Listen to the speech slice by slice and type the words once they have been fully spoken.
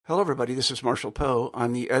Hello, everybody. This is Marshall Poe.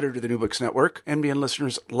 I'm the editor of the New Books Network. NBN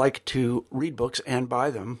listeners like to read books and buy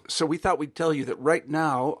them. So we thought we'd tell you that right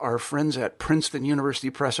now, our friends at Princeton University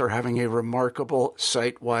Press are having a remarkable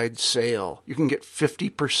site-wide sale. You can get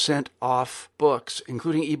 50% off books,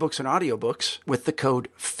 including ebooks and audiobooks, with the code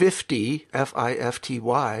 50,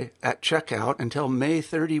 F-I-F-T-Y, at checkout until May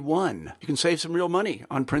 31. You can save some real money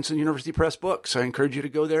on Princeton University Press books. I encourage you to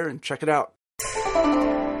go there and check it out.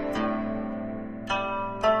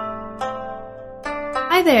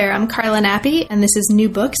 Hi there, I'm Carla Nappi, and this is New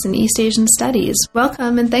Books in East Asian Studies.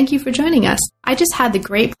 Welcome, and thank you for joining us. I just had the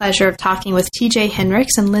great pleasure of talking with T.J.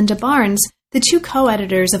 Hinrichs and Linda Barnes, the two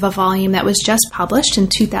co-editors of a volume that was just published in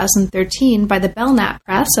 2013 by the Belknap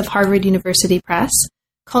Press of Harvard University Press,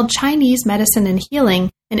 called Chinese Medicine and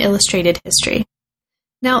Healing, an Illustrated History.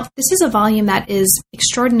 Now, this is a volume that is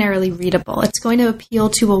extraordinarily readable. It's going to appeal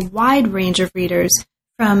to a wide range of readers,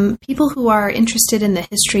 from people who are interested in the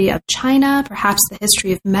history of China, perhaps the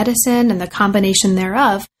history of medicine and the combination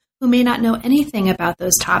thereof, who may not know anything about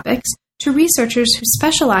those topics, to researchers who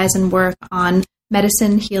specialize in work on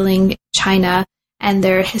medicine, healing, China, and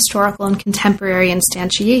their historical and contemporary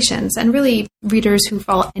instantiations, and really readers who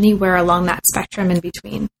fall anywhere along that spectrum in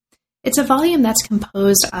between. It's a volume that's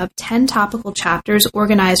composed of 10 topical chapters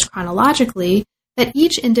organized chronologically that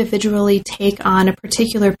each individually take on a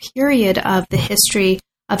particular period of the history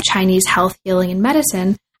of Chinese health, healing, and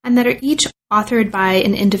medicine, and that are each authored by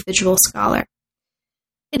an individual scholar.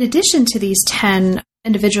 In addition to these 10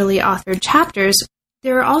 individually authored chapters,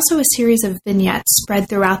 there are also a series of vignettes spread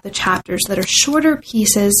throughout the chapters that are shorter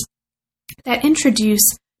pieces that introduce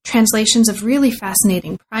translations of really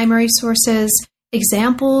fascinating primary sources,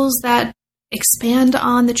 examples that expand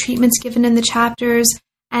on the treatments given in the chapters,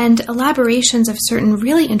 and elaborations of certain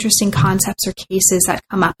really interesting concepts or cases that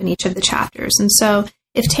come up in each of the chapters. And so,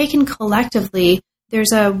 if taken collectively,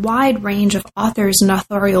 there's a wide range of authors and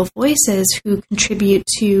authorial voices who contribute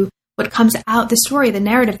to what comes out, the story, the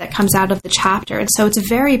narrative that comes out of the chapter. And so it's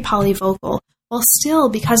very polyvocal, while still,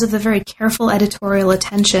 because of the very careful editorial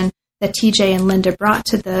attention that TJ and Linda brought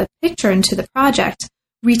to the picture and to the project,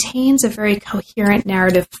 retains a very coherent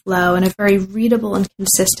narrative flow and a very readable and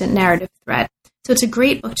consistent narrative thread. So it's a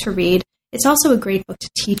great book to read. It's also a great book to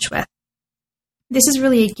teach with. This is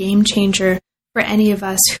really a game changer for any of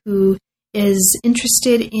us who is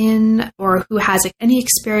interested in or who has any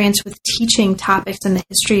experience with teaching topics in the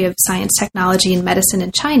history of science, technology, and medicine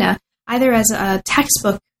in China, either as a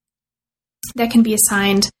textbook that can be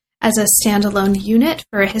assigned as a standalone unit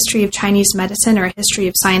for a history of Chinese medicine or a history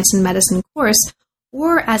of science and medicine course,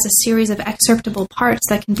 or as a series of excerptable parts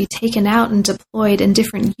that can be taken out and deployed in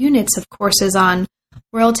different units of courses on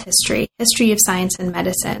world history, history of science and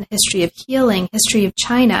medicine, history of healing, history of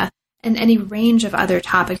China, and any range of other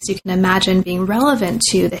topics you can imagine being relevant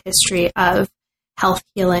to the history of health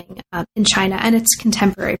healing in China and its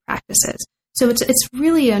contemporary practices. So it's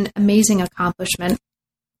really an amazing accomplishment.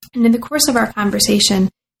 And in the course of our conversation,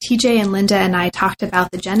 TJ and Linda and I talked about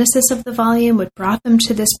the genesis of the volume, what brought them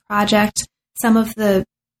to this project, some of the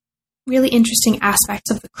really interesting aspects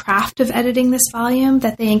of the craft of editing this volume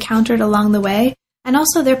that they encountered along the way, and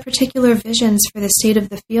also their particular visions for the state of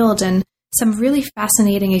the field and some really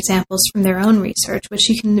fascinating examples from their own research, which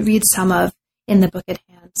you can read some of in the book at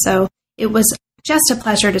hand. So it was just a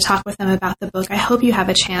pleasure to talk with them about the book. I hope you have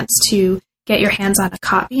a chance to get your hands on a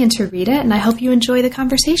copy and to read it, and I hope you enjoy the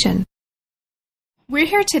conversation. We're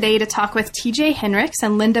here today to talk with T.J. Hinrichs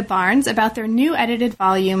and Linda Barnes about their new edited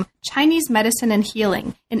volume, Chinese Medicine and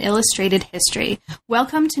Healing, an Illustrated History.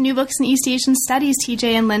 Welcome to New Books in East Asian Studies,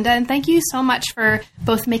 T.J. and Linda, and thank you so much for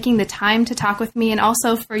both making the time to talk with me and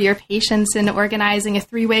also for your patience in organizing a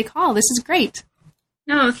three-way call. This is great.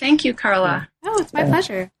 No, thank you, Carla. Oh, it's my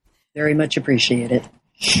pleasure. Very much appreciate it.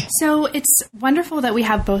 So it's wonderful that we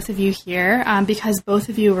have both of you here because both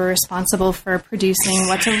of you were responsible for producing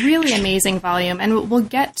what's a really amazing volume. And we'll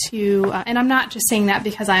get to, and I'm not just saying that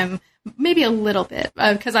because I'm maybe a little bit,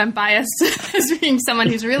 because I'm biased as being someone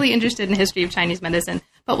who's really interested in the history of Chinese medicine.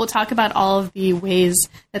 But we'll talk about all of the ways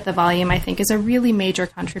that the volume, I think, is a really major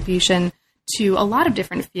contribution to a lot of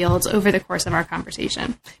different fields over the course of our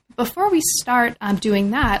conversation. Before we start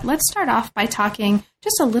doing that, let's start off by talking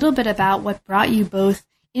just a little bit about what brought you both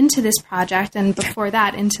into this project and before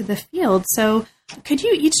that into the field. So could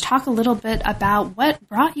you each talk a little bit about what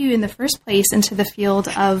brought you in the first place into the field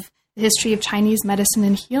of the history of Chinese medicine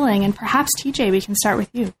and healing? And perhaps, TJ, we can start with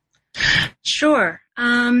you. Sure.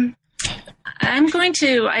 I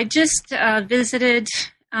just visited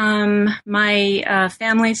my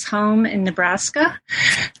family's home in Nebraska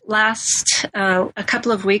a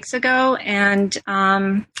couple of weeks ago, and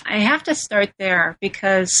I have to start there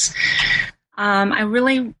because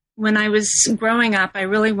when I was growing up, I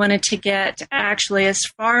really wanted to get actually as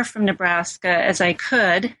far from Nebraska as I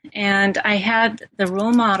could. And I had the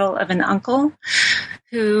role model of an uncle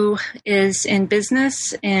who is in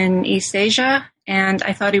business in East Asia. And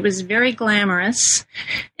I thought he was very glamorous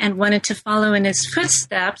and wanted to follow in his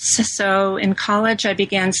footsteps. So in college, I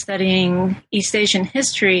began studying East Asian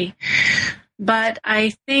history. But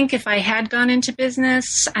I think if I had gone into business,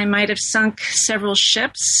 I might have sunk several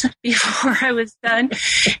ships before I was done.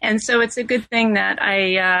 And so it's a good thing that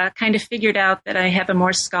I kind of figured out that I have a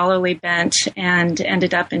more scholarly bent and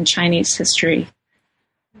ended up in Chinese history.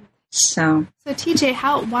 So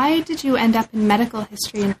TJ, why did you end up in medical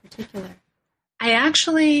history in particular? I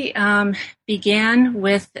actually began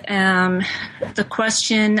with the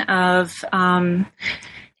question of...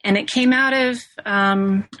 and it came out of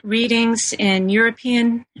readings in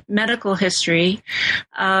European medical history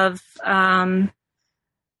of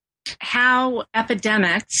how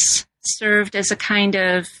epidemics served as a kind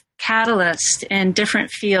of catalyst in different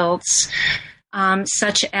fields,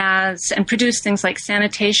 such as, and produced things like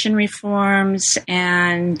sanitation reforms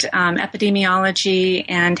and epidemiology,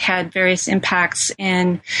 and had various impacts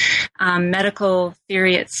in medical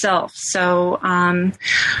theory itself. So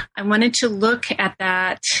I wanted to look at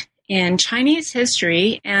that in Chinese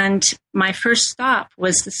history, and my first stop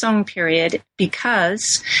was the Song period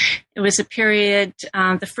because it was a period,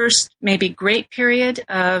 the first maybe great period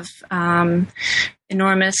of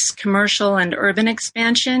enormous commercial and urban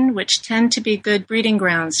expansion, which tend to be good breeding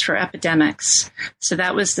grounds for epidemics. So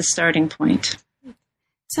that was the starting point.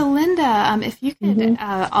 So Linda, if you could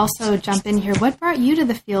also jump in here, what brought you to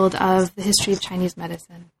the field of the history of Chinese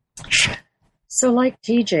medicine? So like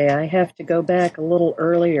TJ, I have to go back a little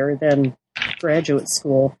earlier than graduate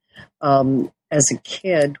school. As a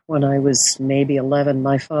kid, when I was maybe 11,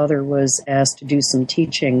 my father was asked to do some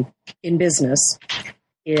teaching in business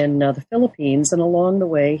in the Philippines. And along the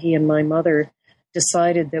way, he and my mother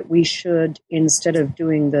decided that we should, instead of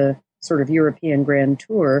doing the sort of European grand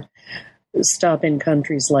tour, stop in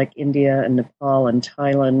countries like India and Nepal and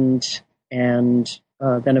Thailand and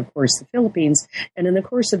then, of course, the Philippines. And in the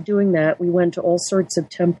course of doing that, we went to all sorts of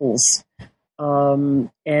temples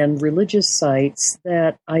and religious sites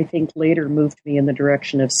that I think later moved me in the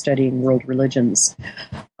direction of studying world religions.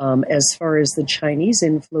 As far as the Chinese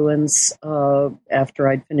influence, after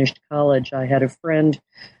I'd finished college, I had a friend,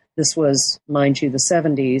 this was, mind you, the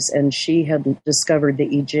 70s, and she had discovered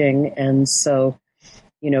the I Ching. And so,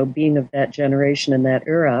 being of that generation and that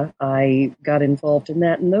era, I got involved in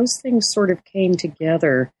that. And those things sort of came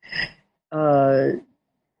together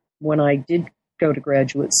when I did go to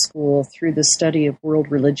graduate school through the study of world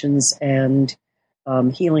religions and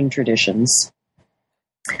healing traditions.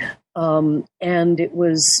 And it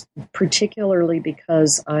was particularly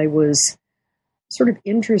because I was sort of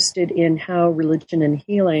interested in how religion and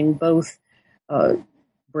healing, both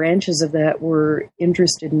branches of that, were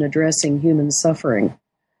interested in addressing human suffering,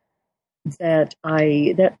 that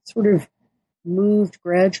sort of moved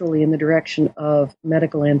gradually in the direction of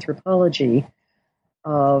medical anthropology,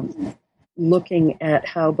 looking at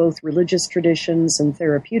how both religious traditions and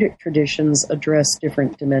therapeutic traditions address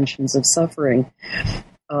different dimensions of suffering,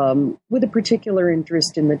 with a particular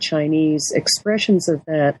interest in the Chinese expressions of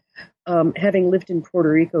that. Having lived in Puerto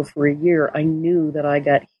Rico for a year, I knew that I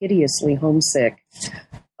got hideously homesick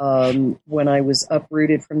when I was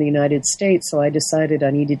uprooted from the United States. So I decided I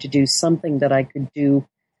needed to do something that I could do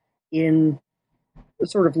in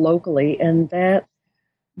sort of locally. And that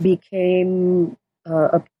became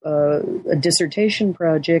a dissertation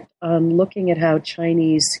project on looking at how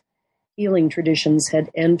Chinese healing traditions had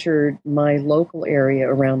entered my local area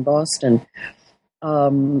around Boston.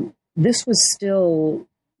 This was still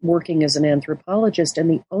working as an anthropologist, and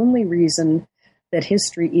the only reason that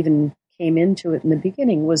history even came into it in the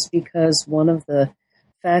beginning was because one of the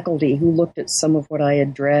faculty who looked at some of what I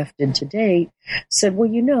had drafted to date said,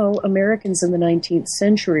 well, Americans in the 19th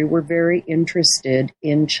century were very interested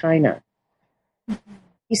in China.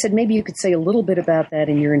 He said, maybe you could say a little bit about that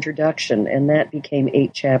in your introduction, and that became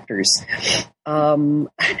 8 chapters. And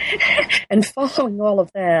following all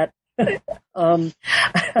of that,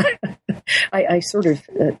 I sort of,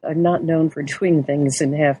 I'm not known for doing things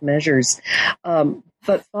in half measures.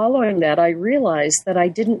 But following that, I realized that I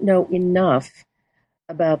didn't know enough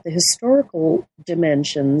about the historical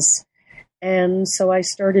dimensions. And so I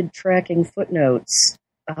started tracking footnotes.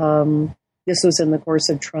 This was in the course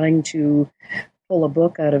of trying to pull a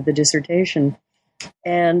book out of the dissertation.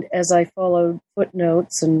 And as I followed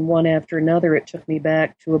footnotes and one after another, it took me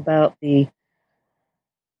back to about the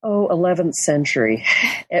 11th century,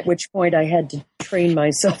 at which point I had to train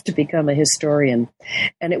myself to become a historian.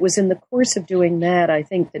 And it was in the course of doing that, I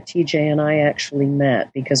think, that TJ and I actually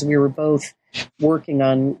met, because we were both working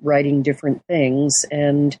on writing different things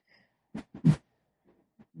and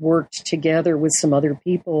worked together with some other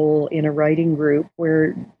people in a writing group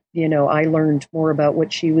where, I learned more about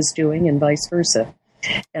what she was doing and vice versa.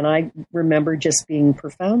 And I remember just being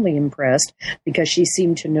profoundly impressed because she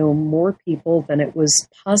seemed to know more people than it was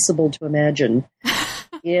possible to imagine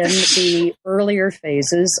in the earlier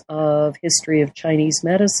phases of history of Chinese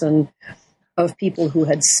medicine, of people who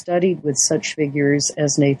had studied with such figures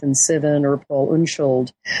as Nathan Sivan or Paul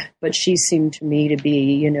Unshold. But she seemed to me to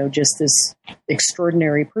be, just this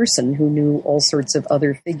extraordinary person who knew all sorts of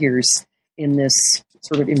other figures in this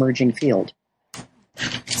sort of emerging field.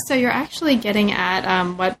 So you're actually getting at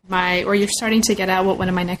you're starting to get at what one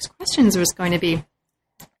of my next questions was going to be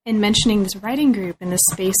in mentioning this writing group in the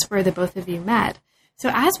space where the both of you met. So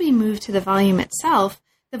as we move to the volume itself,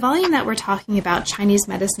 the volume that we're talking about, Chinese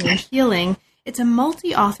Medicine and Healing, it's a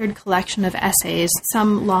multi-authored collection of essays,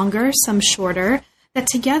 some longer, some shorter, that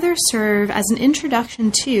together serve as an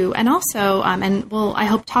introduction to, and also, and we'll, I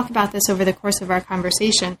hope, talk about this over the course of our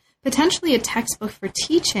conversation, potentially a textbook for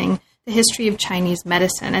teaching the history of Chinese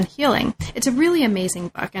medicine and healing. It's a really amazing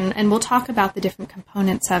book, and we'll talk about the different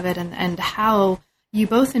components of it and how you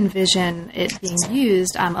both envision it being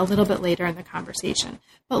used a little bit later in the conversation.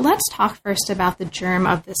 But let's talk first about the germ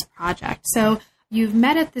of this project. So you've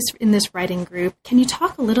met in this writing group. Can you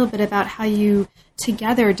talk a little bit about how you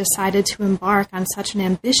together decided to embark on such an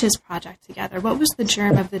ambitious project together? What was the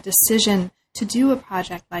germ of the decision to do a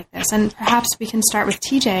project like this? And perhaps we can start with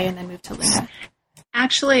TJ and then move to Linda.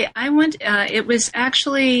 Actually, it was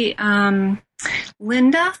actually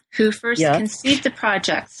Linda who first conceived the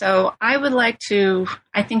project. So I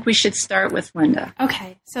think we should start with Linda.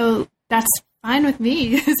 Okay, so that's fine with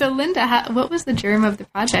me. So Linda, what was the germ of the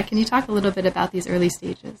project? Can you talk a little bit about these early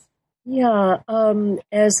stages? Yeah,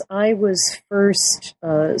 as I was first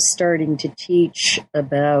starting to teach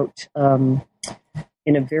about,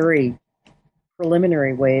 in a very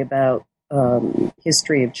preliminary way, about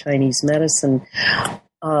history of Chinese medicine,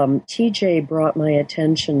 TJ brought my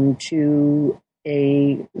attention to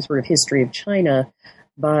a sort of history of China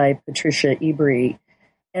by Patricia Ebri.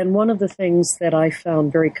 And one of the things that I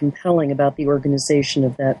found very compelling about the organization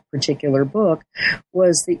of that particular book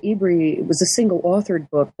was it was a single authored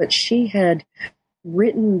book, but she had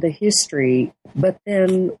written the history, but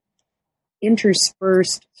then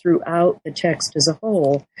interspersed throughout the text as a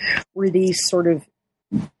whole were these sort of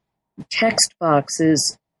text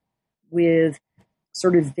boxes with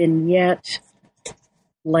sort of vignette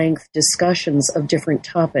length discussions of different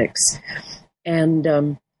topics. And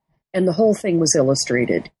the whole thing was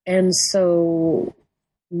illustrated. And so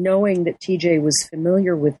knowing that TJ was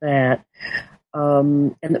familiar with that,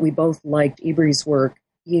 and that we both liked Ebri's work,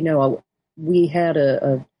 we had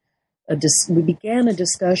we began a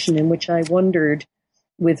discussion in which I wondered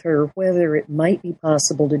with her whether it might be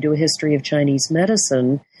possible to do a history of Chinese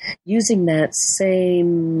medicine using that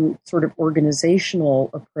same sort of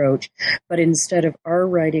organizational approach, but instead of our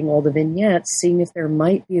writing all the vignettes, seeing if there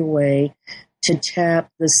might be a way to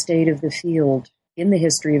tap the state of the field in the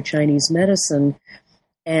history of Chinese medicine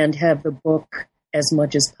and have the book, as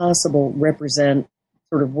much as possible, represent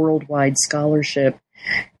sort of worldwide scholarship,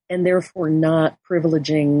 and therefore not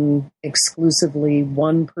privileging exclusively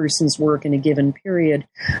one person's work in a given period,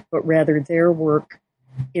 but rather their work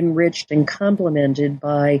enriched and complemented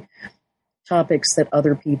by topics that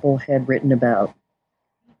other people had written about.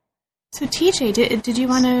 So TJ, did you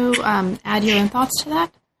want to add your own thoughts to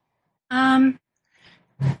that?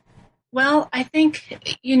 Well, I think,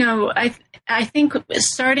 I think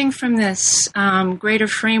starting from this greater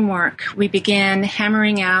framework, we began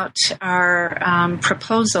hammering out our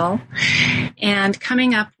proposal and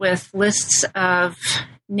coming up with lists of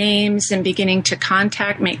names and beginning to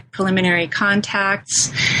make preliminary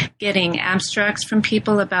contacts, getting abstracts from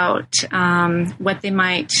people about what they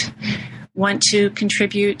might want to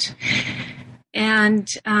contribute. And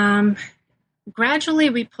gradually,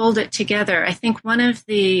 we pulled it together. I think one of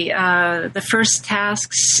the first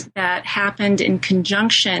tasks that happened in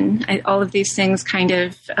conjunction, all of these things kind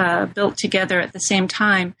of built together at the same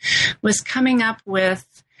time, was coming up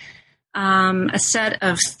with a set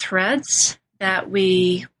of threads that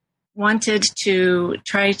we wanted to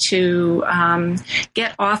try to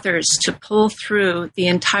get authors to pull through the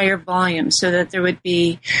entire volume so that there would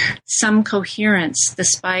be some coherence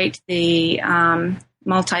despite the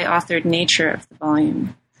multi-authored nature of the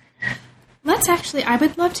volume. I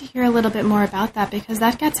would love to hear a little bit more about that, because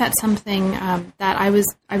that gets at something that I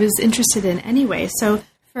was interested in anyway. So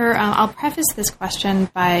I'll preface this question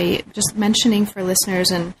by just mentioning for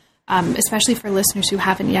listeners, and especially for listeners who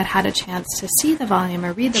haven't yet had a chance to see the volume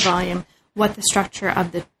or read the volume, what the structure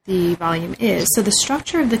of the volume is. So the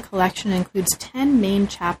structure of the collection includes 10 main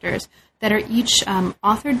chapters that are each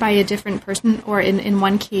authored by a different person, or in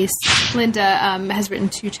one case, Linda has written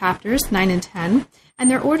 2 chapters, 9 and 10, and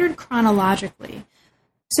they're ordered chronologically.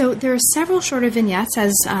 So there are several shorter vignettes,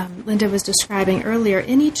 as Linda was describing earlier,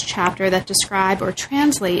 in each chapter that describe or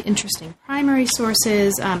translate interesting primary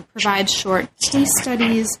sources, provide short case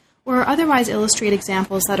studies, or otherwise illustrate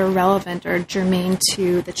examples that are relevant or germane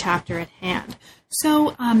to the chapter at hand.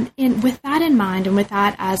 So with that in mind, and with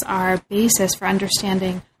that as our basis for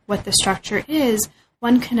understanding what the structure is,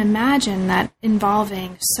 one can imagine that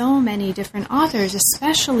involving so many different authors,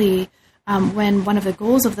 especially when one of the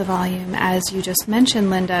goals of the volume, as you just mentioned,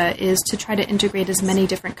 Linda, is to try to integrate as many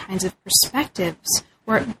different kinds of perspectives,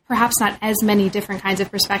 or perhaps not as many different kinds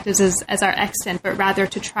of perspectives as are extant, but rather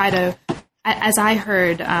to try to, as I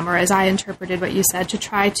heard, or as I interpreted what you said, to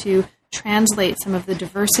try to translate some of the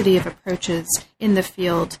diversity of approaches in the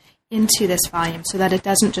field into this volume, so that it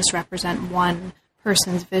doesn't just represent one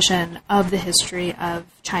person's vision of the history of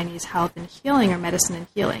Chinese health and healing, or medicine and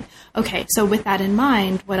healing. Okay, so with that in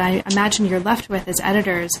mind, what I imagine you're left with as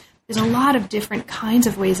editors is a lot of different kinds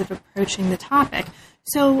of ways of approaching the topic.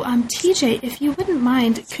 So TJ, if you wouldn't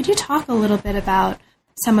mind, could you talk a little bit about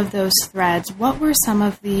some of those threads? What were some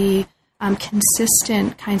of the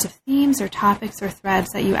consistent kinds of themes or topics or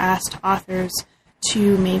threads that you asked authors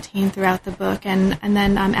to maintain throughout the book? And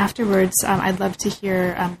then afterwards, I'd love to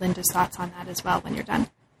hear Linda's thoughts on that as well when you're done.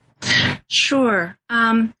 Sure.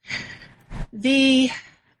 I'm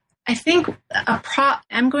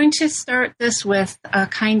going to start this with a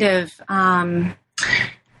kind of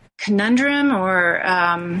conundrum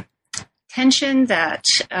or tension that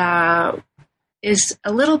is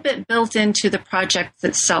a little bit built into the project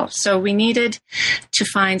itself. So we needed to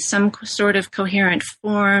find some sort of coherent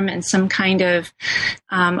form and some kind of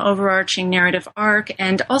overarching narrative arc,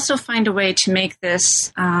 and also find a way to make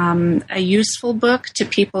this a useful book to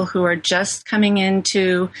people who are just coming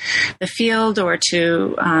into the field, or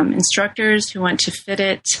to instructors who want to fit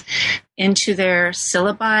it into their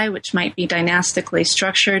syllabi, which might be dynastically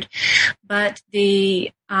structured. But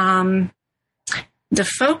the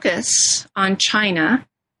focus on China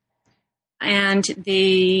and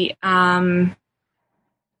the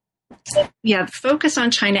focus on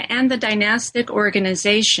China and the dynastic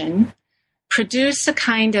organization produce a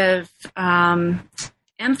kind of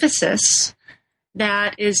emphasis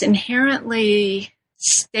that is inherently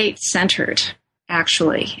state-centered,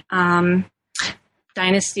 actually.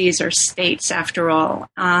 Dynasties are states, after all.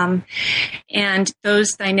 And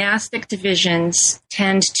those dynastic divisions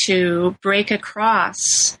tend to break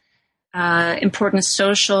across important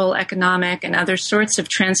social, economic, and other sorts of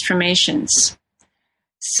transformations.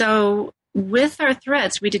 So with our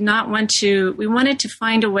threads, we wanted to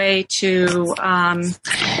find a way to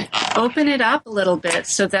open it up a little bit,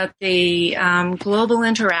 so that the global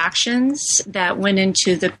interactions that went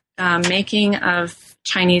into the making of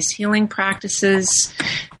Chinese healing practices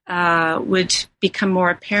would become more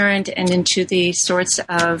apparent, and into the sorts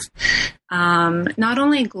of not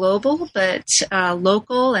only global, but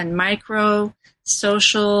local and micro,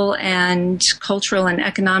 social and cultural and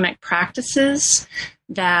economic practices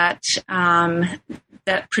that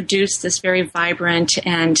produce this very vibrant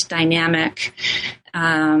and dynamic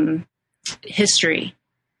history.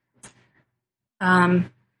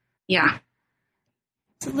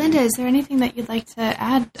 So Linda, is there anything that you'd like to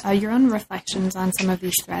add, your own reflections on some of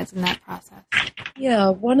these threads in that process? Yeah,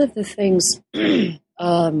 one of the things that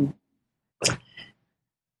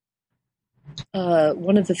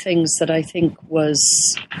I think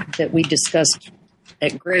that we discussed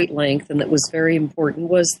at great length, and that was very important,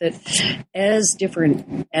 was that as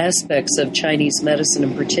different aspects of Chinese medicine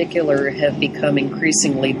in particular have become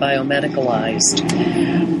increasingly biomedicalized,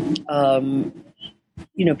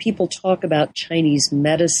 people talk about Chinese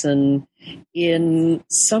medicine in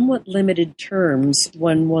somewhat limited terms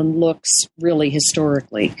when one looks really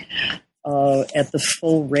historically at the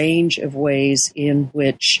full range of ways in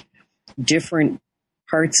which different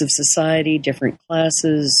parts of society, different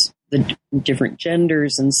classes, the different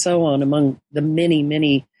genders, and so on, among the many,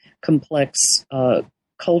 many complex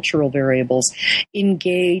cultural variables,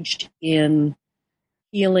 engaged in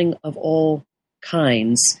healing of all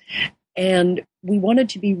kinds. And we wanted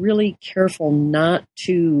to be really careful not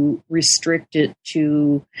to restrict it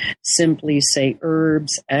to simply, say,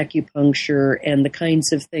 herbs, acupuncture, and the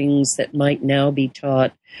kinds of things that might now be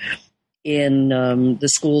taught in the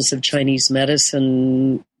schools of Chinese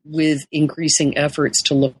medicine with increasing efforts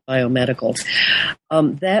to look biomedical.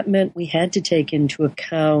 That meant we had to take into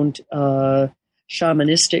account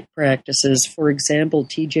shamanistic practices. For example,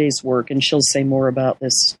 TJ's work, and she'll say more about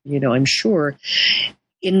this, I'm sure,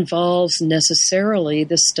 involves necessarily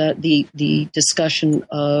the discussion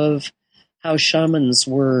of how shamans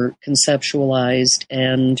were conceptualized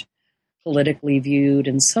and politically viewed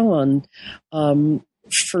and so on.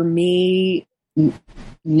 For me,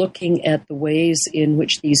 looking at the ways in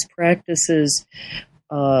which these practices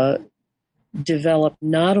develop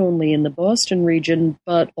not only in the Boston region,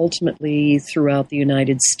 but ultimately throughout the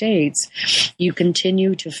United States, you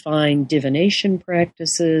continue to find divination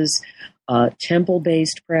practices,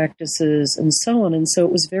 temple-based practices, and so on. And so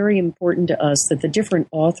it was very important to us that the different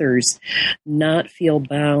authors not feel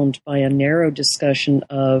bound by a narrow discussion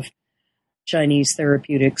of Chinese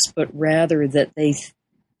therapeutics, but rather that they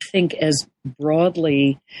think as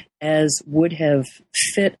broadly as would have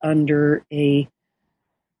fit under a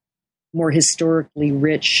more historically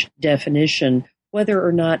rich definition, whether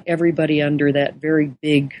or not everybody under that very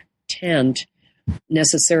big tent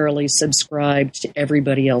necessarily subscribed to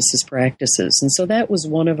everybody else's practices. And so that was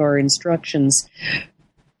one of our instructions,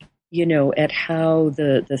 at how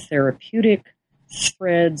the therapeutic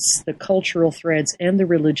threads, the cultural threads, and the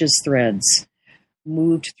religious threads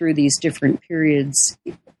moved through these different periods,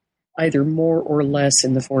 either more or less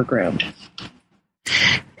in the foreground.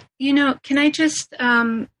 Can I just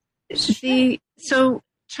so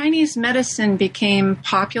Chinese medicine became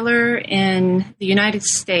popular in the United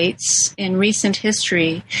States in recent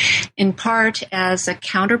history, in part as a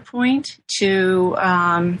counterpoint to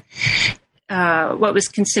what was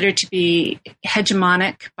considered to be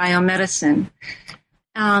hegemonic biomedicine.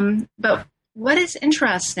 But what is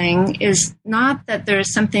interesting is not that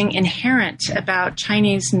there's something inherent about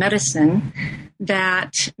Chinese medicine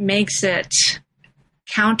that makes it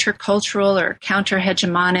countercultural or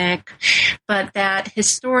counter-hegemonic, but that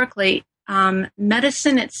historically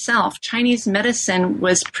medicine itself, Chinese medicine,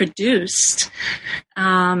 was produced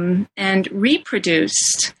and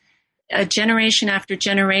reproduced generation after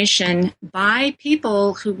generation by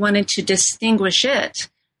people who wanted to distinguish it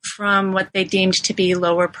from what they deemed to be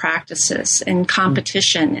lower practices in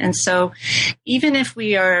competition. And so even if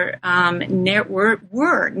we are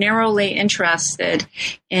we're narrowly interested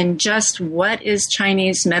in just what is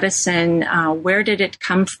Chinese medicine, where did it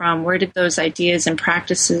come from, where did those ideas and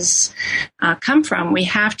practices come from, we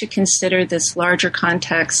have to consider this larger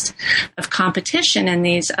context of competition and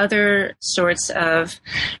these other sorts of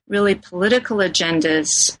really political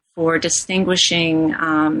agendas for distinguishing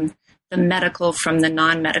the medical from the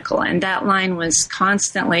non-medical, and that line was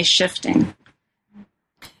constantly shifting.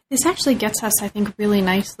 This actually gets us, I think, really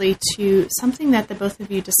nicely to something that the both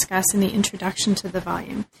of you discuss in the introduction to the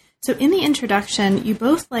volume. So in the introduction, you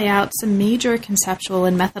both lay out some major conceptual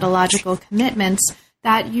and methodological commitments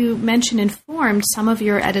that you mention informed some of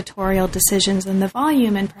your editorial decisions in the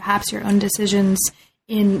volume and perhaps your own decisions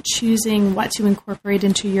in choosing what to incorporate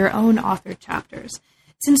into your own authored chapters.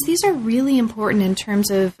 Since these are really important in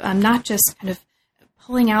terms of not just kind of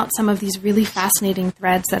pulling out some of these really fascinating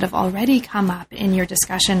threads that have already come up in your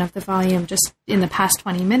discussion of the volume just in the past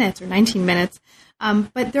 20 minutes or 19 minutes,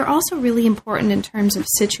 but they're also really important in terms of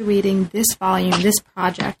situating this volume, this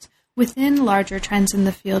project, within larger trends in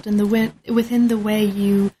the field and within the way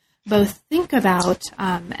you both think about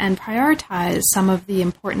and prioritize some of the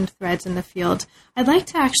important threads in the field. I'd like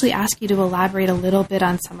to actually ask you to elaborate a little bit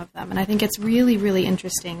on some of them, and I think it's really, really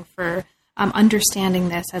interesting for understanding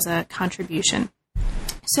this as a contribution.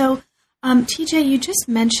 So, TJ, you just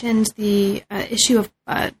mentioned the issue of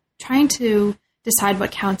trying to decide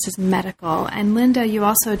what counts as medical, and Linda, you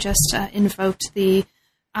also just invoked the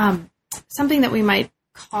something that we might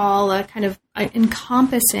call a kind of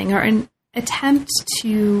encompassing or an attempt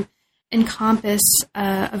to encompass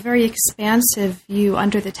a very expansive view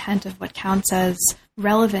under the tent of what counts as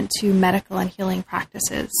relevant to medical and healing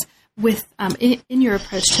practices with in your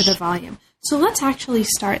approach to the volume. So let's actually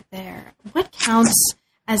start there. What counts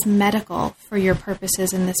as medical for your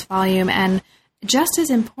purposes in this volume? And just as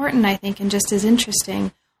important, I think, and just as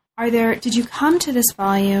interesting, did you come to this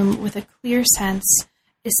volume with a clear sense,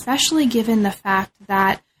 especially given the fact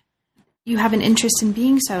that you have an interest in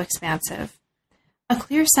being so expansive, a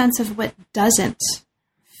clear sense of what doesn't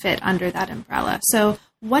fit under that umbrella? So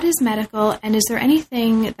what is medical, and is there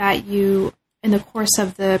anything that you in the course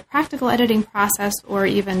of the practical editing process, or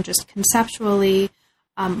even just conceptually,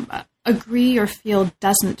 agree or feel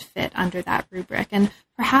doesn't fit under that rubric? And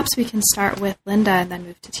perhaps we can start with Linda and then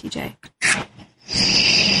move to TJ.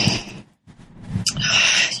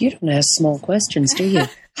 You don't ask small questions, do you?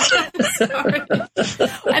 Sorry.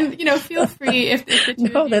 And, feel free if the two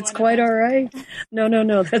No, that's quite all right.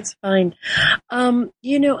 No, that's fine.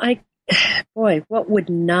 What would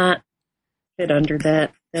not fit under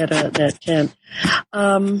that tent?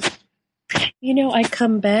 I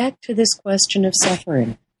come back to this question of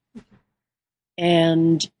suffering.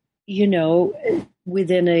 And,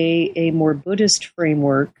 within a more Buddhist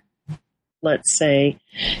framework, let's say,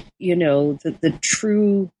 the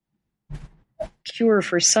true cure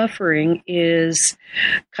for suffering is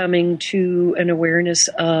coming to an awareness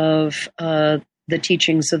of the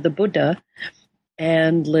teachings of the Buddha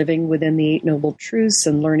and living within the Eight Noble Truths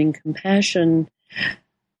and learning compassion.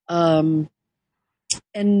 And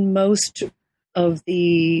most of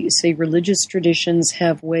the, say, religious traditions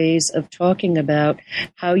have ways of talking about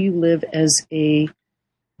how you live as a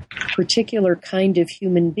particular kind of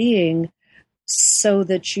human being so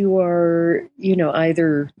that you are,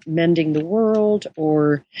 either mending the world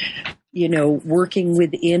or, working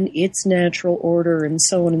within its natural order and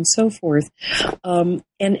so on and so forth. And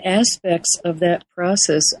aspects of that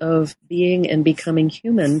process of being and becoming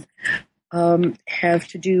human have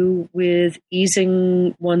to do with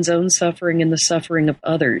easing one's own suffering and the suffering of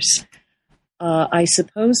others. I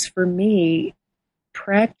suppose for me,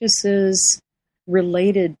 practices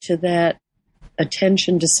related to that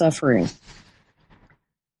attention to suffering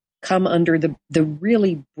come under the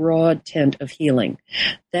really broad tent of healing.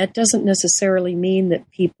 That doesn't necessarily mean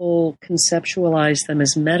that people conceptualize them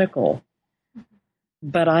as medical,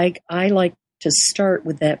 but I like to start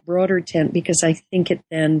with that broader tent because I think it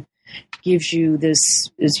then gives you this,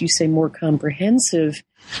 as you say, more comprehensive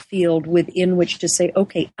field within which to say,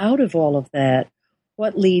 okay, out of all of that,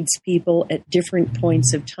 what leads people at different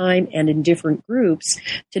points of time and in different groups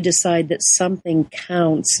to decide that something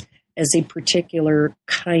counts as a particular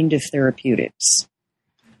kind of therapeutics?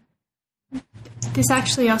 This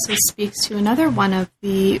actually also speaks to another one of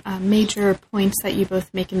the major points that you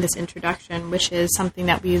both make in this introduction, which is something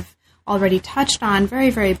that we've already touched on very,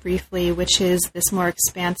 very briefly, which is this more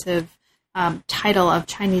expansive title of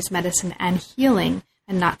Chinese medicine and healing,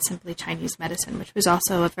 and not simply Chinese medicine, which was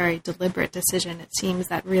also a very deliberate decision, it seems,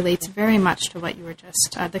 that relates very much to what you were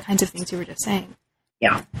just, the kinds of things you were just saying.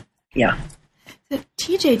 Yeah. So,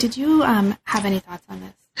 TJ, did you have any thoughts on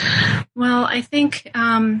this? Well, I think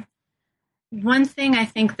one thing I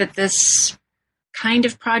think that this kind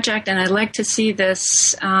of project, and I'd like to see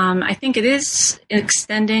this, I think it is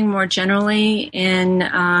extending more generally in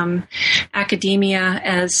academia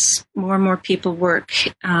as more and more people work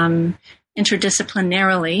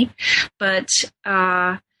interdisciplinarily, but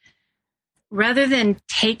rather than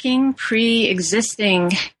taking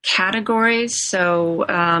pre-existing categories, so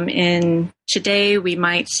in today we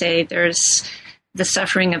might say there's the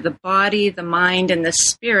suffering of the body, the mind, and the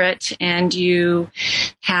spirit, and you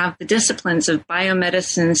have the disciplines of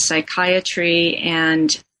biomedicine, psychiatry,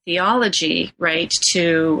 and theology, right,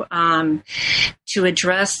 to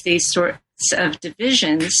address these sorts of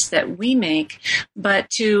divisions that we make, but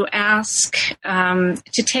to ask,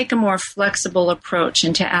 to take a more flexible approach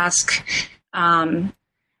and to ask, how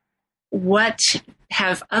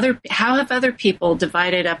have other people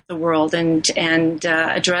divided up the world and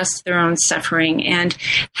addressed their own suffering, and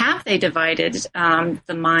have they divided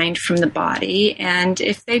the mind from the body? And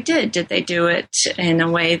if they did they do it in a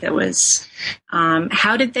way that was,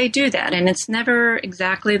 how did they do that? And it's never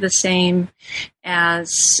exactly the same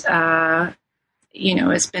as, has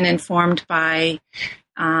been informed by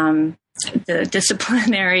the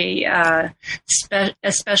disciplinary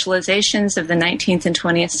specializations of the 19th and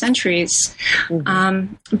 20th centuries.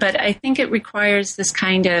 Mm-hmm. But I think it requires this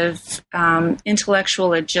kind of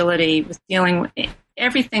intellectual agility with dealing with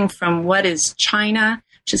everything from what is China,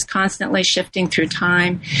 which is constantly shifting through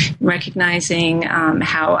time, recognizing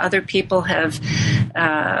how other people have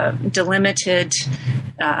delimited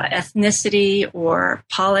ethnicity or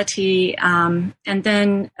polity, and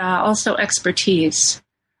then also expertise.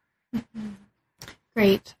 Mm-hmm.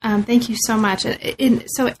 Great. Thank you so much.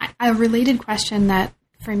 So a related question that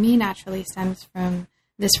for me naturally stems from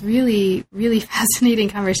this really, really fascinating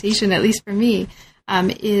conversation, at least for me,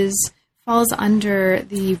 falls under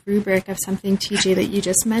the rubric of something, TJ, that you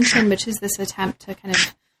just mentioned, which is this attempt to kind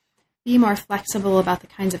of be more flexible about the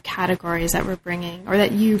kinds of categories that we're bringing, or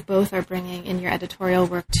that you both are bringing in your editorial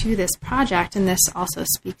work to this project. And this also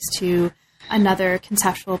speaks to another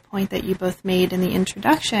conceptual point that you both made in the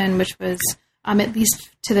introduction, which was at least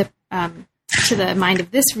to the mind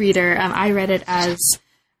of this reader, I read it as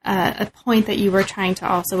a point that you were trying to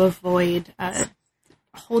also avoid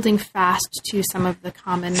holding fast to some of the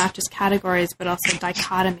common, not just categories, but also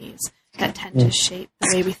dichotomies that tend to shape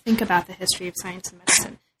the way we think about the history of science and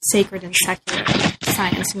medicine, sacred and secular,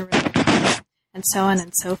 science and religion, and so on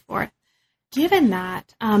and so forth. Given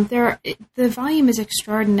that, the volume is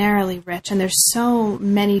extraordinarily rich, and there's so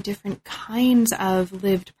many different kinds of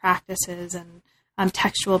lived practices and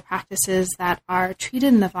textual practices that are treated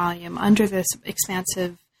in the volume under this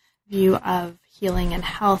expansive view of healing and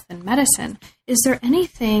health and medicine. Is there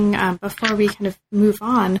anything, before we kind of move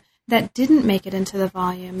on, that didn't make it into the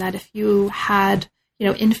volume that if you had,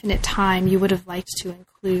 infinite time, you would have liked to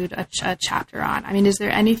include a chapter on? I mean, is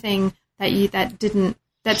there anything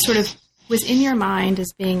that sort of was in your mind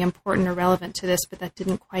as being important or relevant to this, but that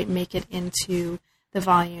didn't quite make it into the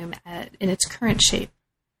volume in its current shape?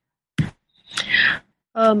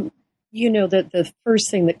 That the first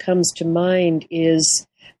thing that comes to mind is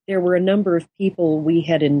there were a number of people we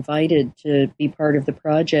had invited to be part of the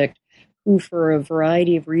project who, for a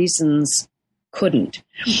variety of reasons, couldn't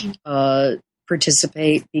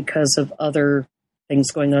participate because of other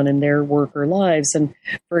things going on in their work or lives. And,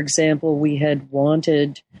 for example, we had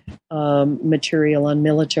wanted material on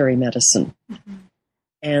military medicine. Mm-hmm.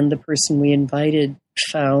 And the person we invited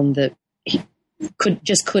found that he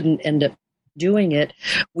couldn't end up doing it.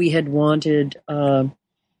 We had wanted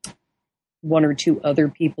one or two other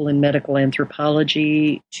people in medical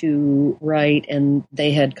anthropology to write, and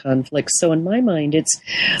they had conflicts. So in my mind,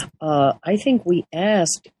 I think we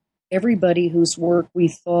asked everybody whose work we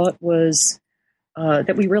thought was,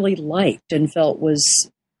 that we really liked and felt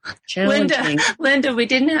was challenging. Linda, we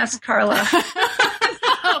didn't ask Carla.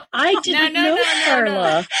 I didn't know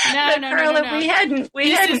Carla. Carla, we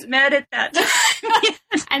hadn't met at that time.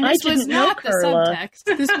 And this was not the subtext.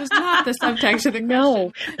 This was not the subtext of the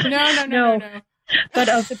question. No. But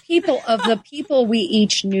of the people we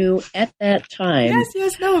each knew at that time,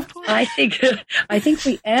 of course. I think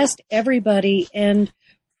we asked everybody, and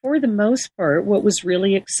for the most part, what was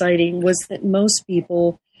really exciting was that most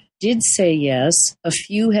people did say yes. A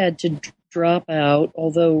few had to drop out,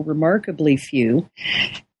 although remarkably few.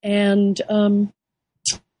 And,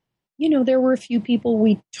 there were a few people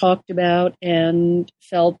we talked about and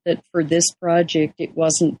felt that for this project, it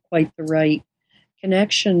wasn't quite the right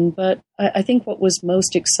connection. But I think what was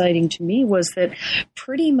most exciting to me was that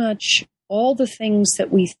pretty much all the things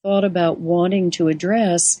that we thought about wanting to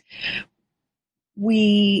address,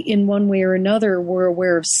 we, in one way or another, were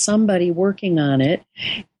aware of somebody working on it.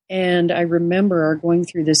 And I remember our going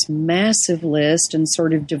through this massive list and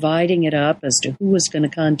sort of dividing it up as to who was going to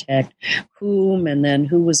contact whom, and then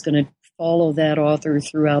who was going to follow that author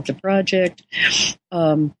throughout the project.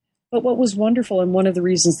 But what was wonderful, and one of the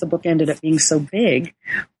reasons the book ended up being so big,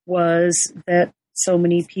 was that so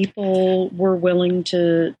many people were willing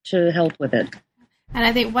to help with it. And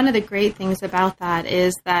I think one of the great things about that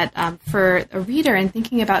is that for a reader, and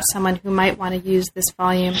thinking about someone who might want to use this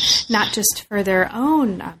volume, not just for their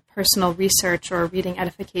own personal research or reading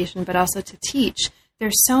edification, but also to teach,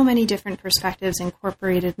 there's so many different perspectives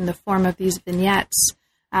incorporated in the form of these vignettes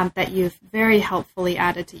that you've very helpfully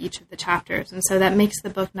added to each of the chapters. And so that makes the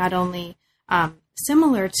book not only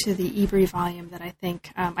similar to the Ebri volume that I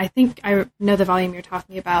think I know the volume you're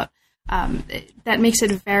talking about, that makes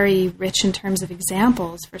it very rich in terms of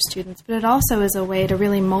examples for students, but it also is a way to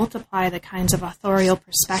really multiply the kinds of authorial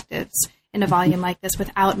perspectives in a volume like this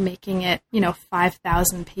without making it,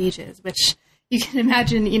 5,000 pages, which you can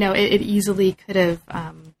imagine, it easily could have,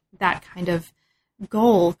 that kind of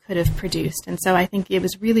goal could have produced. And so I think it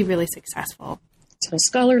was really, really successful. So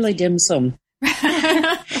scholarly dim sum.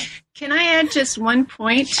 Can I add just one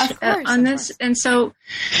point on this? Course. And so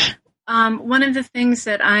one of the things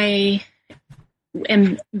that I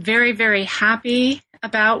am very, very happy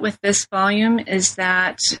about with this volume is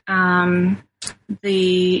that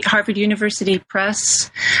the Harvard University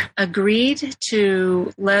Press agreed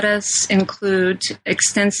to let us include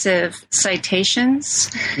extensive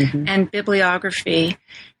citations and bibliography.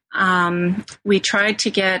 We tried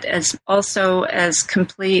to get as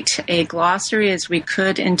complete a glossary as we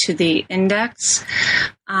could into the index.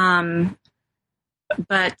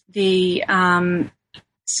 But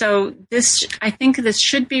so I think this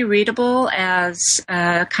should be readable as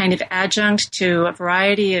a kind of adjunct to a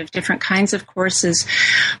variety of different kinds of courses.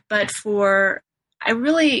 But I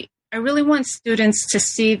really I really want students to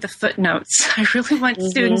see the footnotes. I really want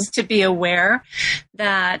students to be aware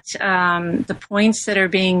that the points that are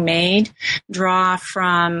being made draw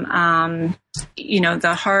from,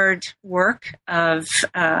 the hard work of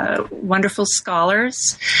wonderful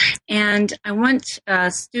scholars. And I want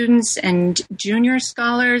students and junior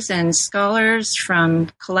scholars and scholars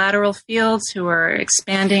from collateral fields who are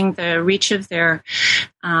expanding the reach of their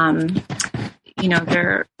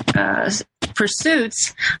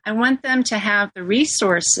pursuits. I want them to have the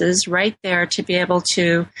resources right there to be able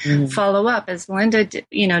to follow up, as Linda,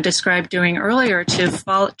 described doing earlier,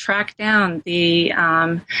 to track down the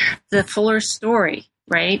fuller story,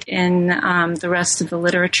 right, in the rest of the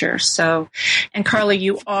literature. So, and Carla,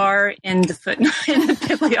 you are in the footnote in the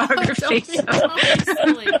bibliography.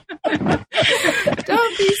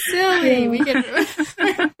 Don't be silly. We can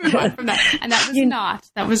move on from that. And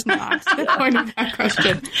that was not the point of that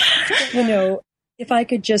question. If I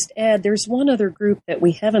could just add, there's one other group that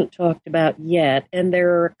we haven't talked about yet, and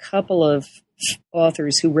there are a couple of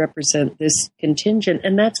authors who represent this contingent,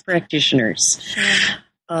 and that's practitioners. Sure.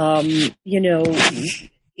 In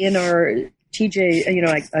our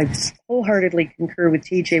TJ, I wholeheartedly concur with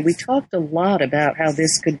TJ. We talked a lot about how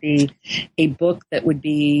this could be a book that would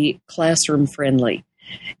be classroom friendly.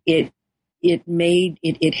 It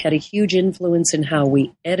had a huge influence in how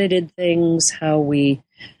we edited things, how we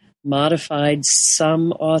modified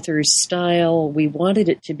some author's style. We wanted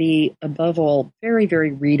it to be, above all, very,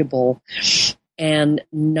 very readable and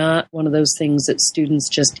not one of those things that students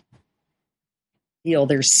just feel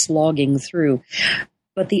they're slogging through.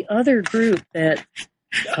 But the other group that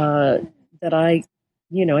I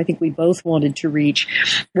think we both wanted to reach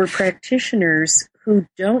were practitioners who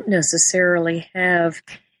don't necessarily have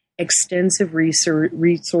extensive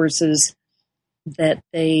resources that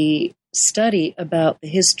they study about the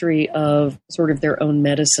history of sort of their own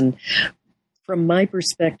medicine. From my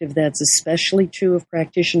perspective, that's especially true of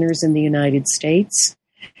practitioners in the United States.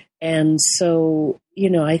 And so,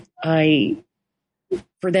 I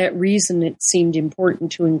for that reason, it seemed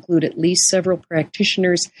important to include at least several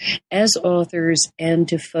practitioners as authors and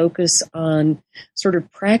to focus on sort of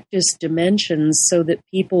practice dimensions so that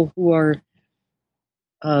people who are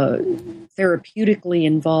therapeutically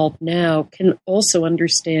involved now can also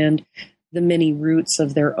understand the many roots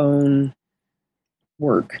of their own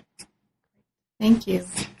work. Thank you.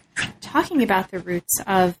 Talking about the roots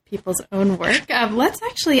of people's own work, let's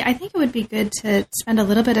actually, I think it would be good to spend a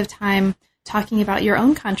little bit of time talking about your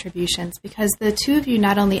own contributions, because the two of you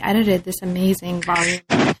not only edited this amazing volume,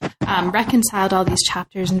 reconciled all these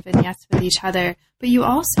chapters and vignettes with each other, but you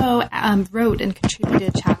also wrote and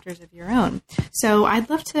contributed chapters of your own. So I'd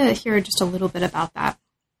love to hear just a little bit about that.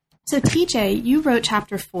 So TJ, you wrote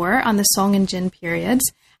chapter 4 on the Song and Jin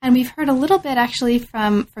periods, and we've heard a little bit actually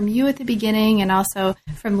from you at the beginning, and also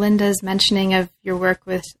from Linda's mentioning of your work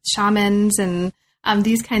with shamans and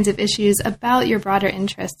these kinds of issues, about your broader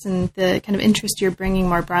interests and the kind of interest you're bringing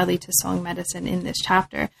more broadly to Song medicine in this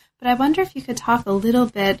chapter. But I wonder if you could talk a little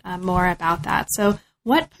bit more about that. So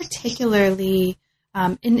what particularly,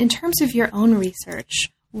 in terms of your own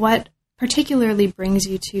research, what particularly brings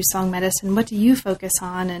you to Song medicine? What do you focus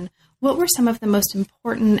on? And what were some of the most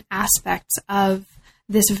important aspects of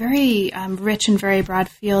this very rich and very broad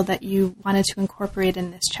field that you wanted to incorporate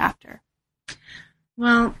in this chapter?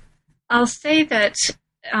 Well, I'll say that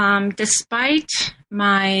despite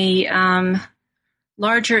my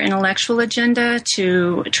larger intellectual agenda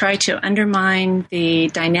to try to undermine the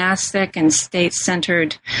dynastic and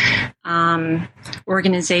state-centered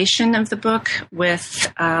organization of the book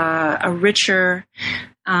with a richer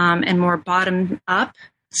and more bottom-up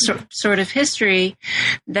sort of history,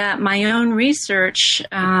 that my own research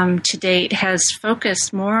to date has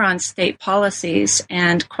focused more on state policies,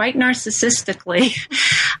 and quite narcissistically,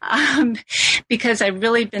 because I've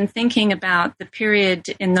really been thinking about the period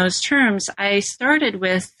in those terms. I started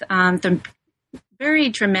with the very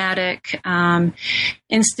dramatic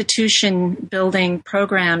institution building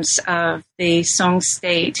programs of the Song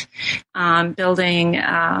state, building,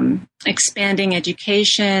 expanding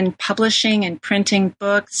education, publishing and printing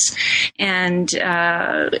books, and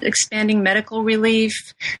expanding medical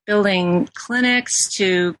relief, building clinics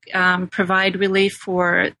to provide relief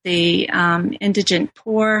for the indigent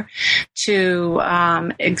poor, to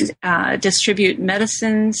distribute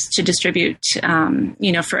medicines, to distribute,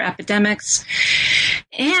 for epidemics,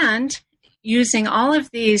 and using all of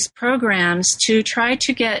these programs to try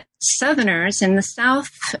to get Southerners in the South.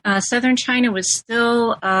 Southern China was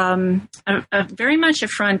still a very much a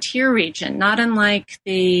frontier region, not unlike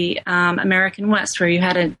the American West, where you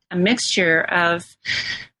had a mixture of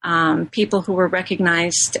people who were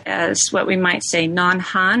recognized as what we might say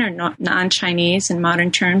non-Han or non-Chinese in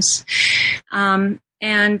modern terms,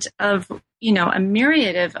 and of a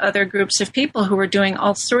myriad of other groups of people who were doing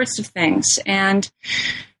all sorts of things. And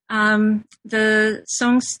the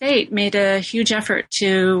Song state made a huge effort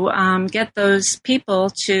to get those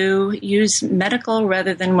people to use medical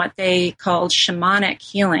rather than what they called shamanic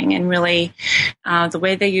healing. And really, the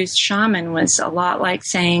way they used shaman was a lot like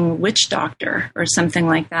saying witch doctor or something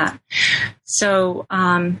like that. So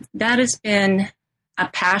that has been a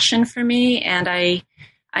passion for me, and I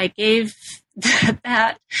gave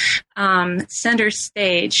that center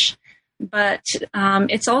stage. But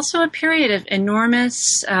it's also a period of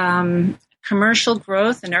enormous commercial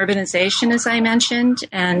growth and urbanization, as I mentioned.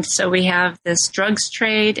 And so we have this drugs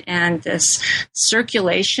trade and this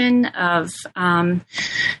circulation of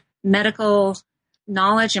medical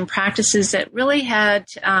knowledge and practices that really had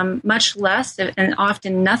much less and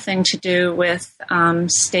often nothing to do with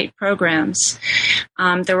state programs.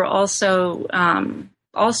 There were also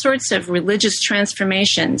all sorts of religious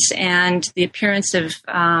transformations and the appearance of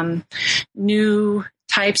new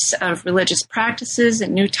types of religious practices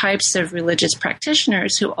and new types of religious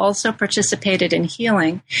practitioners who also participated in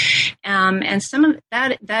healing. And some of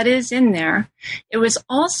that is in there. It was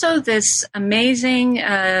also this amazing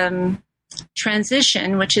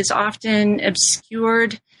transition, which is often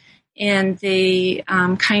obscured in the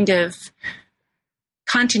kind of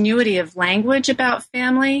continuity of language about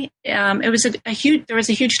family. There was a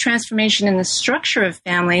huge transformation in the structure of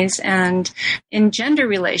families and in gender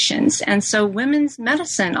relations. And so women's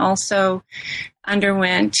medicine also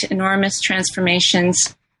underwent enormous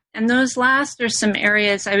transformations. And those last are some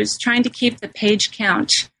areas I was trying to keep the page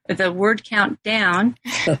count, the word count down,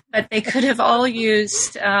 but they could have all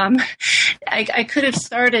used, I could have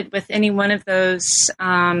started with any one of those,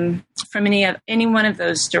 from any one of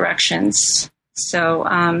those directions. So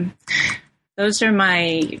those are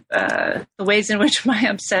my the ways in which my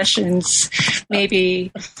obsessions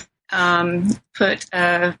maybe put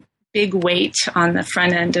a big weight on the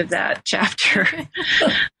front end of that chapter.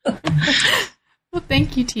 Well,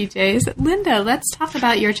 thank you, TJ. Linda, let's talk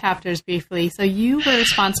about your chapters briefly. So you were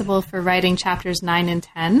responsible for writing chapters 9 and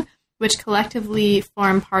 10, which collectively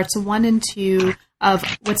form parts 1 and 2 of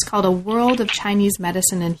what's called A World of Chinese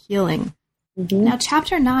Medicine and Healing. Mm-hmm. Now,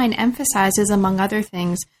 Chapter 9 emphasizes, among other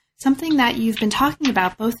things, something that you've been talking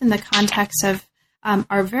about, both in the context of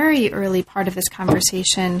our very early part of this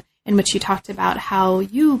conversation, in which you talked about how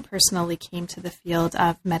you personally came to the field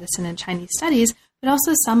of medicine and Chinese studies, but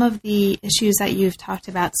also some of the issues that you've talked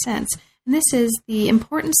about since. And this is the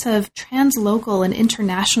importance of translocal and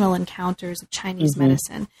international encounters of Chinese mm-hmm.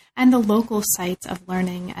 medicine and the local sites of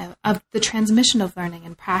learning, of the transmission of learning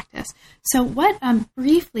and practice. So what,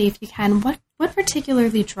 briefly, if you can, what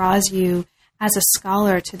particularly draws you as a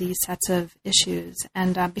scholar to these sets of issues?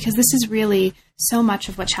 And because this is really so much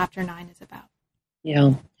of what Chapter 9 is about.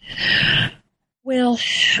 Yeah. Well,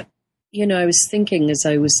 I was thinking as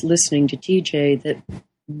I was listening to TJ that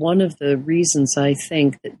one of the reasons I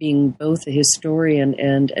think that being both a historian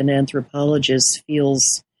and an anthropologist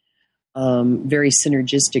feels very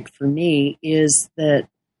synergistic for me is that,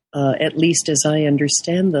 at least as I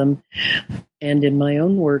understand them, and in my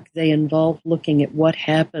own work, they involve looking at what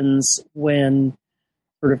happens when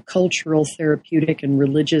sort of cultural, therapeutic, and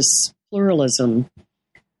religious pluralism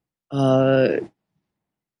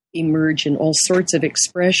emerge in all sorts of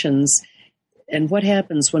expressions. And what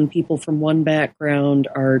happens when people from one background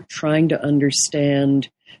are trying to understand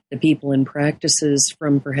the people and practices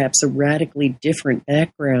from perhaps a radically different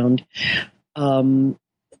background?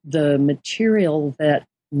 The material that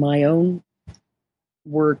my own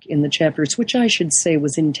work in the chapters, which I should say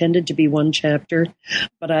was intended to be one chapter,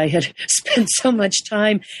 but I had spent so much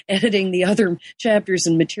time editing the other chapters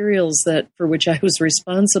and materials that for which I was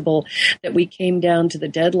responsible that we came down to the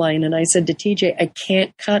deadline. And I said to TJ, I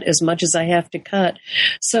can't cut as much as I have to cut.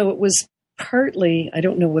 So it was partly, I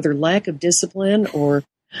don't know whether lack of discipline or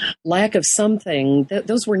lack of something.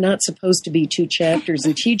 Those were not supposed to be 2 chapters,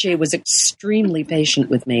 and TJ was extremely patient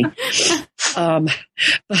with me.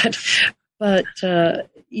 But the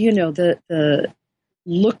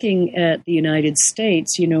looking at the United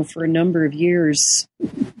States, for a number of years,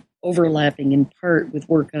 overlapping in part with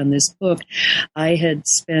work on this book, I had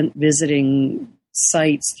spent visiting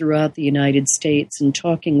sites throughout the United States and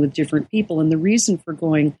talking with different people. And the reason for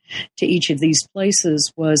going to each of these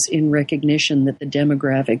places was in recognition that the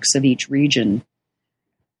demographics of each region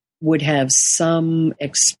would have some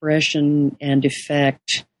expression and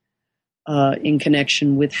effect in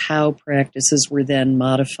connection with how practices were then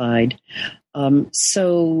modified.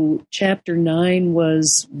 So chapter 9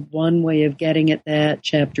 was one way of getting at that.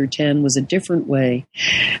 Chapter 10 was a different way.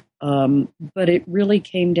 But it really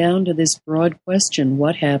came down to this broad question: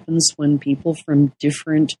 what happens when people from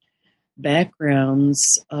different backgrounds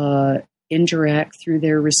interact through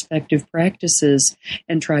their respective practices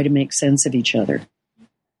and try to make sense of each other?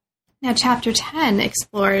 Now, chapter 10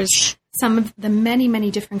 explores some of the many, many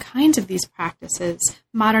different kinds of these practices,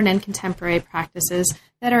 modern and contemporary practices,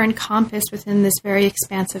 that are encompassed within this very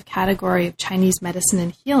expansive category of Chinese medicine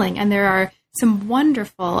and healing. And there are some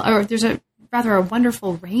wonderful, or there's a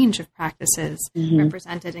wonderful range of practices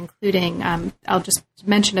represented, including, I'll just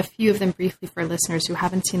mention a few of them briefly for listeners who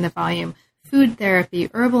haven't seen the volume: food therapy,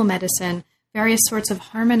 herbal medicine, various sorts of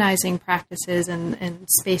harmonizing practices in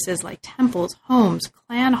spaces like temples, homes,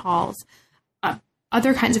 clan halls,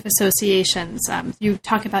 other kinds of associations. You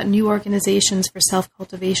talk about new organizations for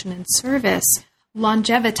self-cultivation and service,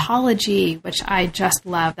 longevitology, which I just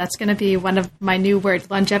love. That's going to be one of my new words,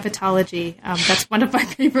 longevitology. That's one of my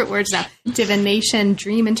favorite words now. Divination,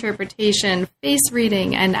 dream interpretation, face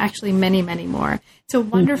reading, and actually many, many more. It's a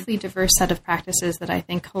wonderfully diverse set of practices that I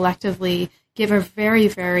think collectively give a very,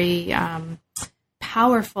 very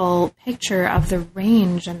powerful picture of the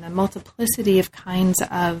range and the multiplicity of kinds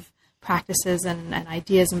of practices and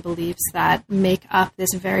ideas and beliefs that make up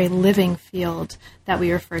this very living field that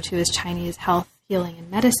we refer to as Chinese health, healing, and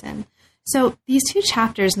medicine. So these two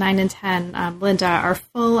chapters, 9 and 10, Linda, are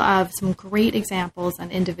full of some great examples on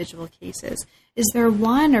individual cases. Is there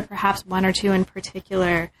one, or perhaps one or two in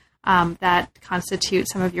particular, that constitute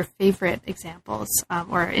some of your favorite examples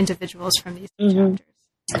or individuals from these two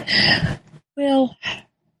chapters? Well,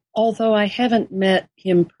 although I haven't met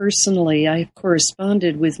him personally, I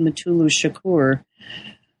corresponded with Mutulu Shakur,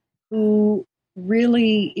 who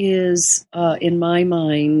really is, in my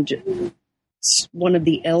mind, one of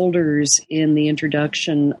the elders in the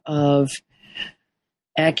introduction of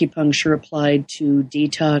acupuncture applied to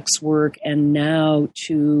detox work and now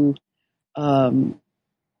to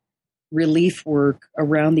relief work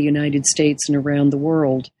around the United States and around the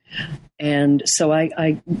world. And so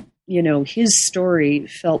I his story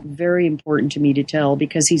felt very important to me to tell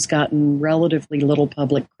because he's gotten relatively little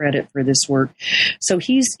public credit for this work. So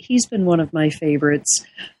he's been one of my favorites.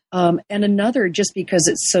 And another, just because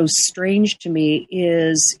it's so strange to me,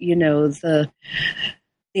 is, the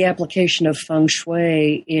application of feng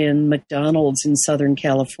shui in McDonald's in Southern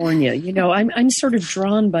California. I'm sort of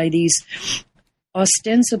drawn by these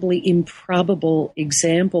ostensibly improbable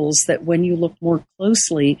examples that, when you look more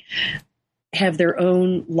closely, have their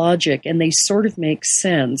own logic and they sort of make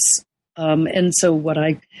sense. And so what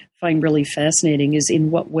I find really fascinating is,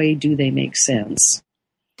 in what way do they make sense?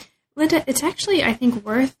 Linda, it's actually, I think,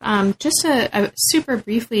 worth just a super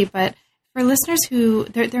briefly, but for listeners who,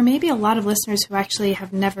 there may be a lot of listeners who actually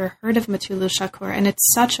have never heard of Mutulu Shakur, and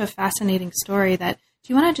it's such a fascinating story that,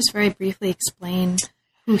 do you want to just very briefly explain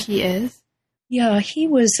who he is? Yeah, he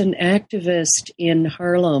was an activist in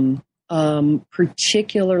Harlem,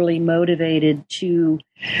 particularly motivated to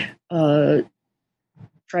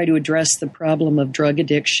try to address the problem of drug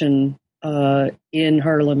addiction in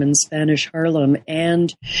Harlem and Spanish Harlem,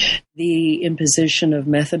 and the imposition of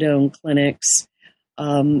methadone clinics.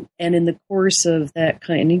 And in the course of that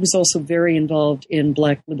kind, he was also very involved in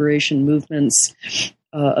Black liberation movements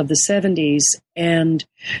of the 70s. And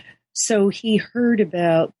so he heard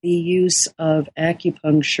about the use of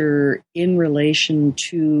acupuncture in relation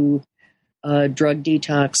to drug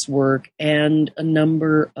detox work, and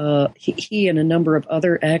he and a number of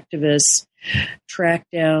other activists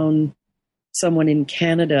tracked down someone in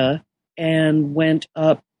Canada and went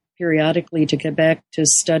up periodically to Quebec to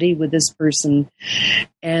study with this person.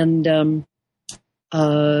 And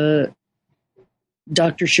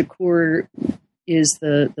Dr. Shakur is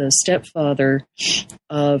the stepfather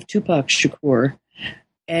of Tupac Shakur.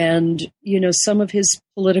 And, some of his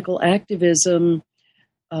political activism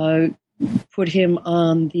put him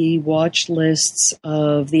on the watch lists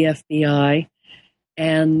of the FBI.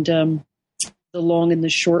 And the long and the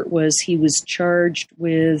short was, he was charged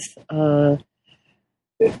with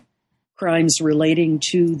crimes relating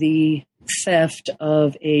to the theft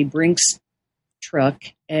of a Brinks truck.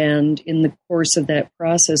 And in the course of that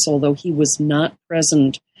process, although he was not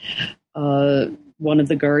present, one of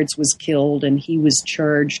the guards was killed, and he was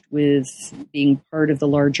charged with being part of the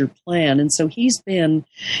larger plan. And so he's been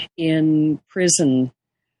in prison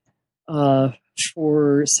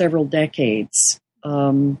for several decades.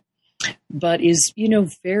 But is,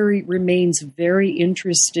 remains very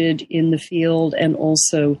interested in the field, and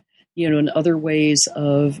also, in other ways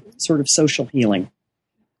of sort of social healing.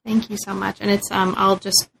 Thank you so much. And it's,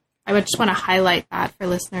 I I would just want to highlight that for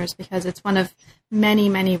listeners because it's one of many,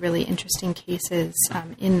 many really interesting cases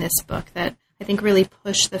in this book that I think really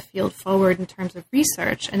push the field forward in terms of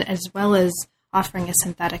research and as well as offering a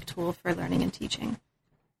synthetic tool for learning and teaching.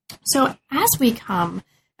 So as we come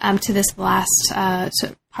to this last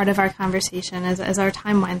part of our conversation, as our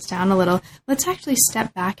time winds down a little, let's actually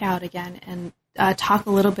step back out again and talk a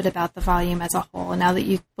little bit about the volume as a whole. Now that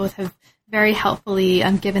you both have very helpfully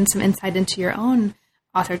given some insight into your own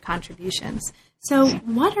authored contributions. So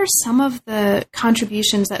what are some of the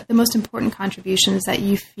contributions, the most important contributions that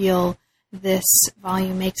you feel this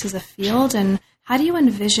volume makes as a field, and how do you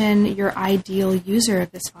envision your ideal user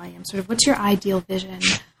of this volume? Sort of what's your ideal vision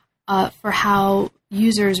for how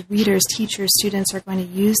users, readers, teachers, students are going to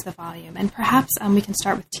use the volume? And perhaps we can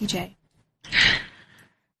start with TJ.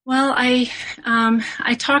 Well, I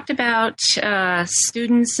talked about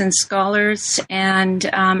students and scholars, and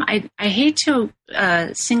I hate to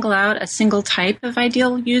single out a single type of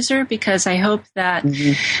ideal user because I hope that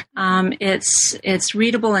it's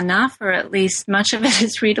readable enough, or at least much of it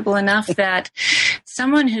is readable enough that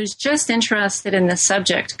someone who's just interested in the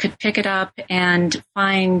subject could pick it up and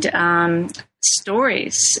find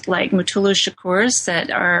stories like Mutulu Shakur's that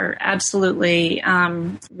are absolutely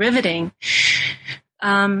riveting.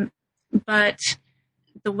 But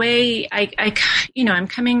the way I'm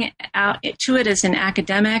coming out to it as an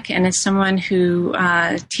academic and as someone who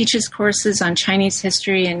teaches courses on Chinese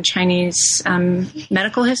history and Chinese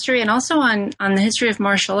medical history, and also on the history of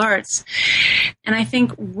martial arts. And I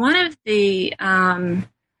think one of the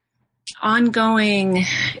ongoing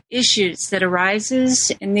issues that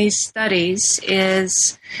arises in these studies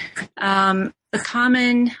is the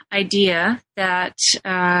common idea that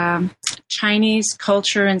Chinese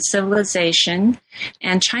culture and civilization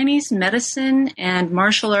and Chinese medicine and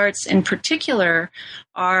martial arts in particular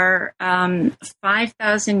are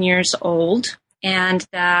 5,000 years old, and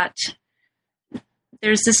that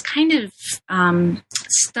there's this kind of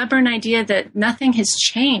stubborn idea that nothing has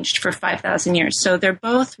changed for 5,000 years. So they're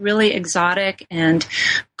both really exotic and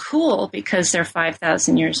cool because they're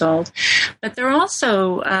 5,000 years old, but they're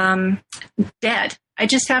also dead. I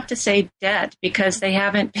just have to say dead because they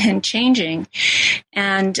haven't been changing.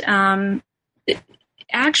 And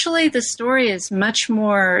actually, the story is much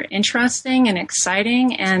more interesting and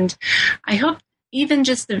exciting, and I hope even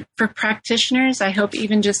just for practitioners, I hope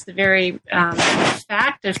even just the very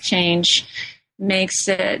fact of change makes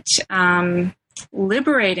it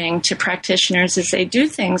liberating to practitioners as they do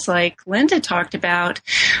things like Linda talked about,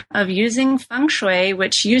 of using feng shui,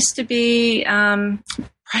 which used to be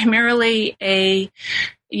primarily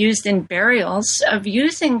used in burials, of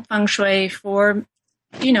using feng shui for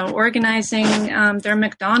organizing their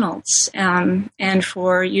McDonald's and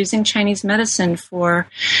for using Chinese medicine for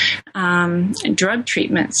drug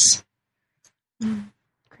treatments.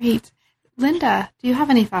 Great. Linda, do you have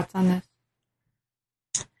any thoughts on this?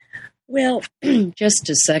 Well, just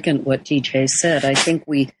to second what TJ said, I think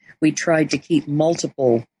we tried to keep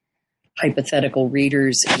multiple hypothetical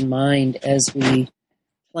readers in mind as we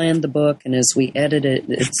planned the book and as we edited it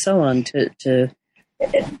and so on to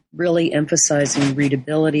really emphasizing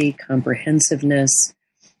readability, comprehensiveness,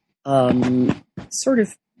 sort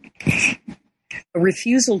of a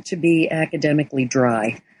refusal to be academically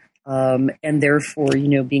dry, and therefore,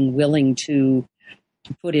 being willing to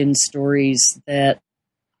put in stories that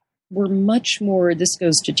were much more, this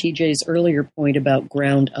goes to TJ's earlier point about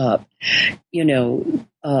ground up,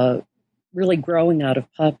 really growing out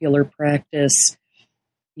of popular practice,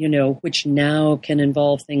 which now can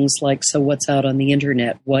involve things like, so what's out on the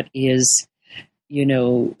internet? What is,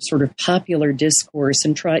 sort of popular discourse?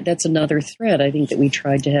 And that's another thread I think that we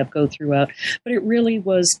tried to have go throughout. But it really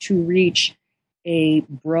was to reach a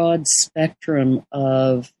broad spectrum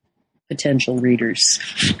of potential readers.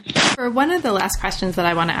 For one of the last questions that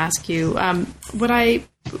I want to ask you,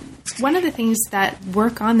 one of the things that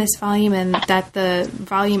work on this volume and that the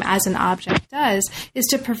volume as an object does is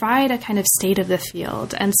to provide a kind of state of the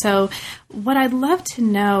field. And so what I'd love to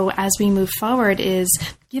know as we move forward is,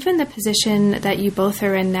 given the position that you both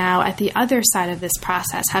are in now at the other side of this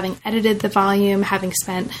process, having edited the volume, having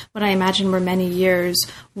spent what I imagine were many years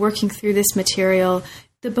working through this material,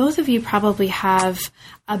 the both of you probably have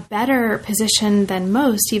a better position than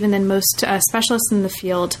most, even than most specialists in the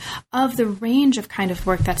field, of the range of kind of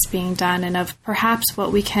work that's being done and of perhaps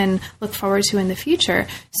what we can look forward to in the future.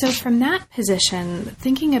 So from that position,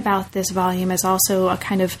 thinking about this volume as also a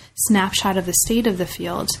kind of snapshot of the state of the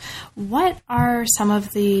field, what are some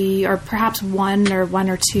of the, or perhaps one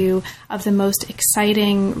or two of the most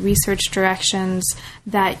exciting research directions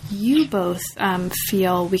that you both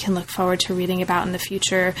feel we can look forward to reading about in the future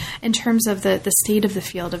picture in terms of the state of the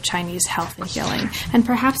field of Chinese health and healing? And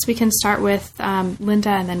perhaps we can start with Linda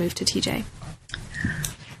and then move to TJ.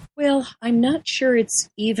 Well, I'm not sure it's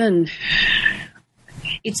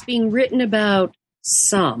being written about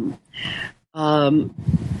some.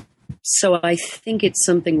 So I think it's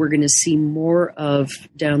something we're going to see more of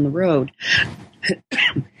down the road.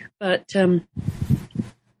 But,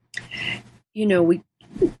 we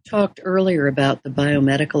talked earlier about the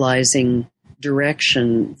biomedicalizing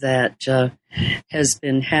direction that has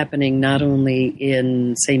been happening not only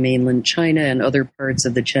in, say, mainland China and other parts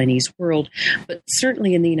of the Chinese world, but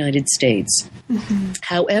certainly in the United States. Mm-hmm.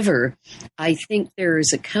 However, I think there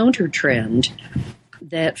is a counter trend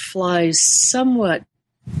that flies somewhat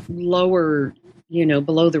lower,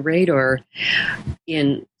 below the radar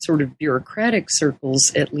in sort of bureaucratic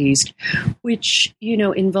circles, at least, which,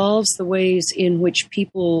 involves the ways in which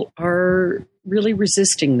people are really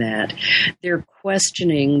resisting that. They're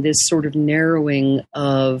questioning this sort of narrowing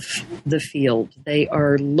of the field. They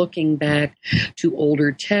are looking back to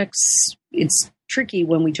older texts. It's tricky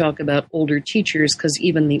when we talk about older teachers because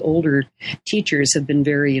even the older teachers have been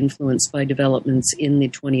very influenced by developments in the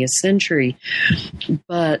 20th century.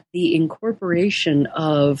 But the incorporation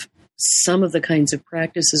of some of the kinds of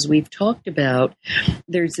practices we've talked about,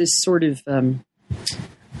 there's this sort of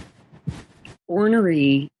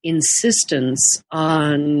ornery insistence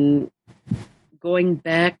on going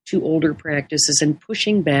back to older practices and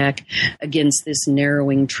pushing back against this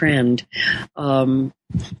narrowing trend.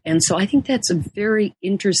 And so I think that's a very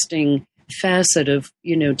interesting facet of,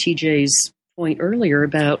 TJ's point earlier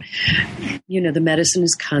about, the medicine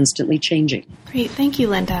is constantly changing. Great. Thank you,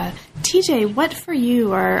 Linda. TJ, what for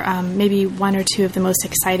you are maybe one or two of the most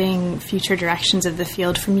exciting future directions of the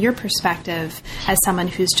field from your perspective as someone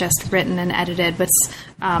who's just written and edited what's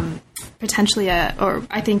potentially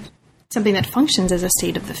something that functions as a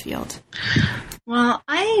state of the field? Well,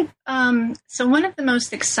 so one of the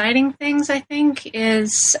most exciting things, I think,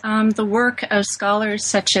 is the work of scholars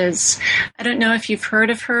such as, I don't know if you've heard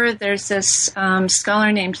of her, there's this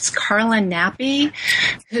scholar named Carla Nappi,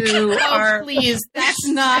 who please, that's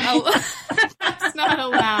not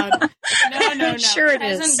allowed. No. Sure it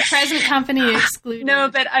is. Present company excluded. No,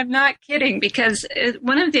 but I'm not kidding, because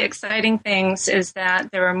one of the exciting things is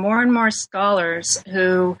that there are more and more scholars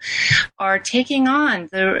who are taking on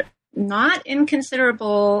the not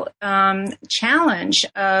inconsiderable challenge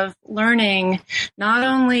of learning not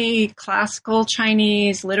only classical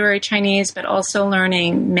Chinese, literary Chinese, but also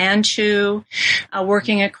learning Manchu,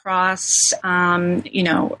 working across,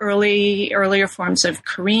 earlier forms of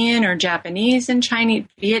Korean or Japanese and Chinese,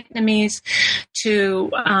 Vietnamese, to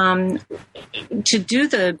do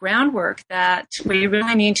the groundwork that we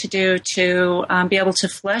really need to do to be able to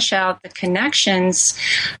flesh out the connections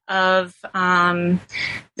of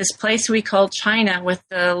this place we call China with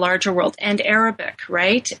the larger world and Arabic,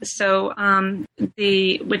 right? So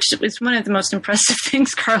which is one of the most impressive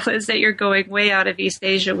things, Carla, is that you're going way out of East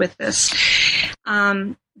Asia with this.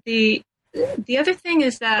 The other thing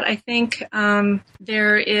is that I think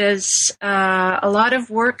there is a lot of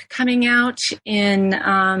work coming out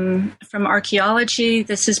from archaeology.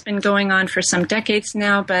 This has been going on for some decades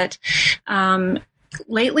now, but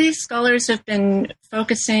lately, scholars have been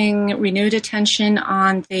focusing renewed attention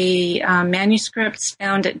on the manuscripts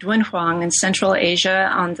found at Dunhuang in Central Asia,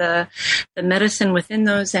 on the medicine within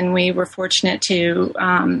those, and we were fortunate to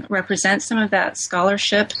represent some of that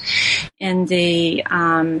scholarship in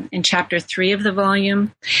chapter 3 of the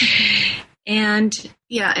volume. And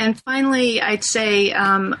finally, I'd say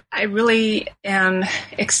I really am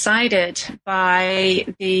excited by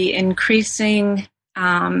the increasing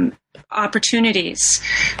opportunities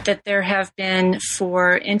that there have been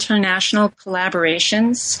for international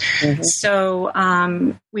collaborations. Mm-hmm. So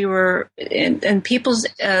we were in people's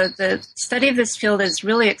the study of this field has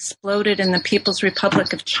really exploded in the People's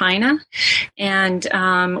Republic of China, and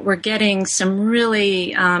we're getting some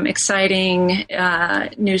really exciting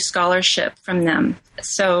new scholarship from them.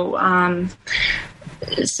 So,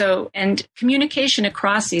 and communication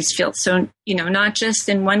across these fields. So, not just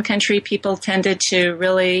in one country, people tended to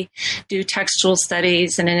really do textual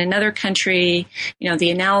studies. And in another country, the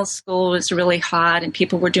Annales School was really hot and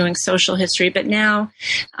people were doing social history. But now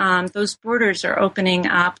those borders are opening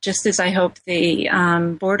up, just as I hope the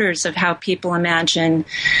borders of how people imagine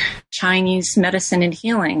Chinese medicine and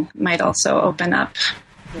healing might also open up.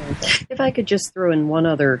 If I could just throw in one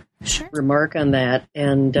other remark on that.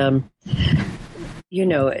 And,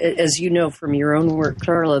 as you know from your own work,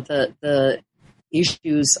 Carla, the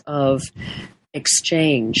issues of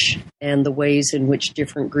exchange and the ways in which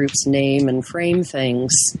different groups name and frame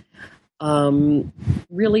things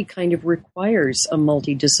really kind of requires a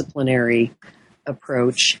multidisciplinary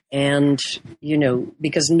approach, and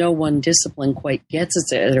because no one discipline quite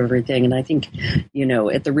gets it at everything. And I think,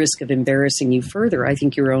 at the risk of embarrassing you further, I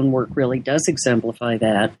think your own work really does exemplify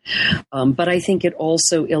that. But I think it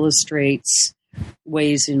also illustrates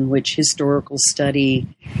ways in which historical study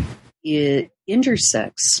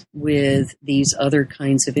intersects with these other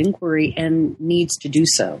kinds of inquiry and needs to do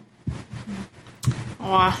so.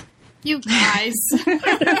 Aw. You guys.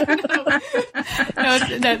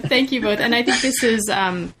 No, thank you both. And I think this has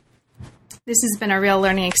been a real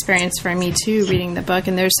learning experience for me too, reading the book.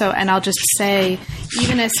 And I'll just say,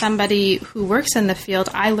 even as somebody who works in the field,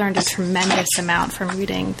 I learned a tremendous amount from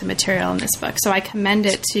reading the material in this book. So I commend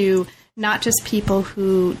it to not just people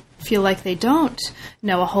who feel like they don't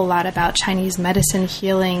know a whole lot about Chinese medicine,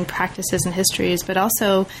 healing practices and histories, but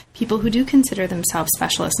also people who do consider themselves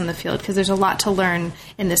specialists in the field, because there's a lot to learn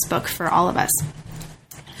in this book for all of us.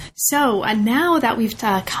 So now that we've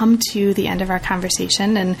come to the end of our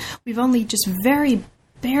conversation, and we've only just very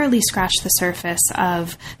barely scratched the surface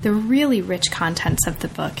of the really rich contents of the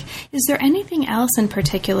book, is there anything else in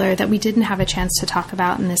particular that we didn't have a chance to talk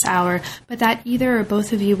about in this hour, but that either or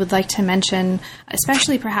both of you would like to mention,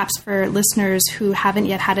 especially perhaps for listeners who haven't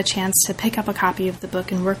yet had a chance to pick up a copy of the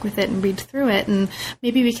book and work with it and read through it? And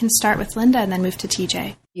maybe we can start with Linda and then move to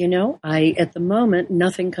TJ. At the moment,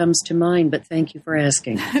 nothing comes to mind, but thank you for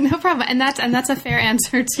asking. No problem. And that's a fair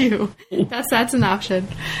answer too. That's an option.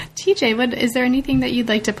 TJ, is there anything that you'd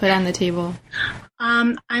like to put on the table?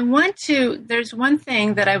 There's one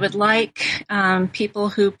thing that I would like people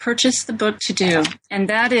who purchase the book to do, and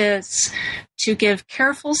that is to give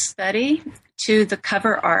careful study to the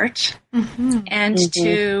cover art, and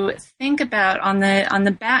to think about on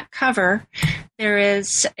the back cover, there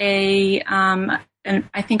is an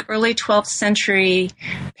I think early 12th century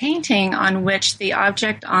painting on which the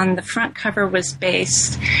object on the front cover was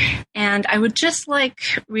based. And I would just like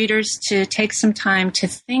readers to take some time to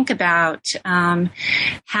think about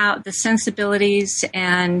how the sensibilities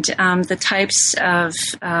and the types of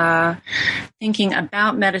thinking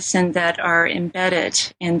about medicine that are embedded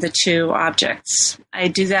in the two objects. I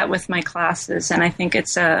do that with my classes, and I think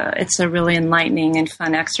it's a really enlightening and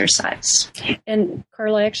fun exercise. And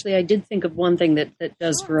Carla, actually, I did think of one thing that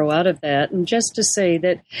does grow out of that, and just to say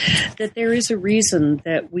that there is a reason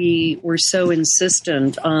that we were so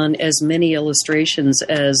insistent on as many illustrations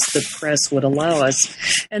as the press would allow us,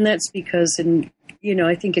 and that's because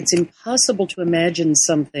I think it's impossible to imagine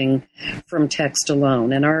something from text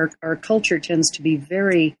alone, and our culture tends to be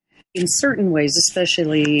very, in certain ways,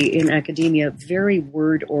 especially in academia, very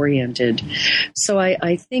word-oriented. So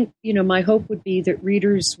I think, my hope would be that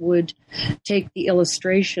readers would take the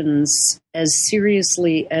illustrations as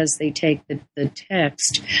seriously as they take the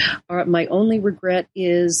text. My only regret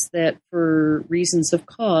is that for reasons of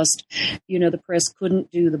cost, the press couldn't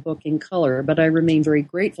do the book in color, but I remain very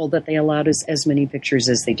grateful that they allowed us as many pictures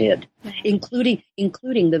as they did, including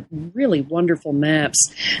the really wonderful maps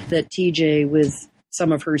that TJ with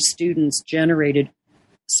some of her students generated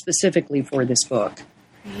specifically for this book.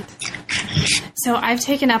 Great. So I've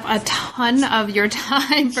taken up a ton of your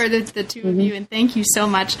time for the two of you, and thank you so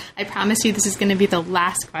much. I promise you this is going to be the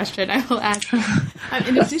last question I will ask.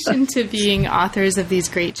 In addition to being authors of these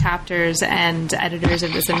great chapters and editors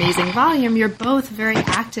of this amazing volume, you're both very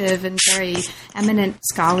active and very eminent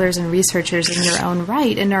scholars and researchers in your own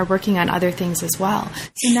right, and are working on other things as well.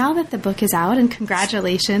 So now that the book is out, and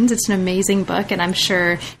congratulations, it's an amazing book, and I'm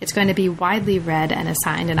sure it's going to be widely read and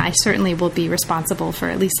assigned, and I certainly will be responsible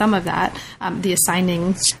for at least some of that, the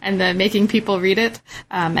assigning and the making people read it.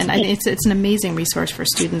 And I think it's an amazing resource for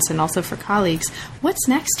students and also for colleagues. What's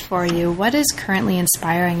next for you? What is currently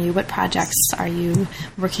inspiring you? What projects are you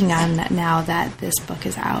working on now that this book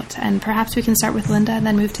is out? And perhaps we can start with Linda and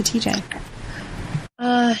then move to TJ.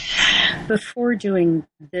 Before doing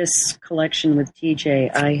this collection with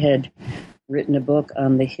TJ, I had written a book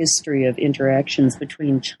on the history of interactions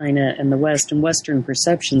between China and the West and Western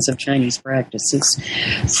perceptions of Chinese practices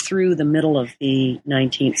through the middle of the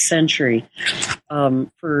 19th century.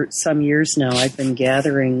 For some years now, I've been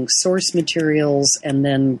gathering source materials and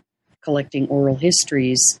then collecting oral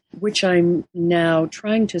histories, which I'm now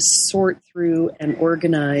trying to sort through and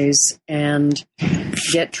organize and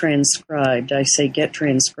get transcribed. I say get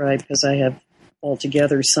transcribed because I have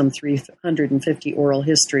altogether some 350 oral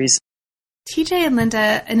histories. TJ and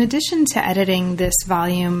Linda, in addition to editing this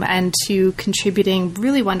volume and to contributing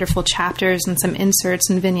really wonderful chapters and some inserts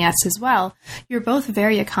and vignettes as well, you're both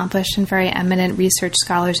very accomplished and very eminent research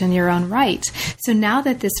scholars in your own right. So now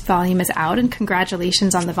that this volume is out, and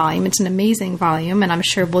congratulations on the volume, it's an amazing volume, and I'm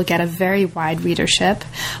sure we'll get a very wide readership.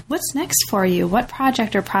 What's next for you? What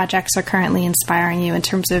project or projects are currently inspiring you in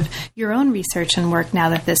terms of your own research and work now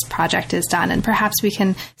that this project is done? And perhaps we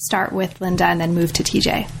can start with Linda and then move to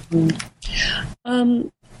TJ.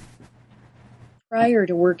 Prior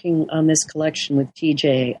to working on this collection with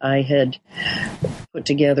TJ, I had put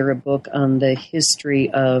together a book on the history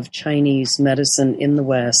of Chinese medicine in the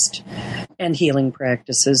West and healing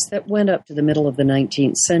practices that went up to the middle of the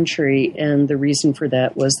 19th century. And the reason for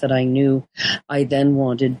that was that I knew I then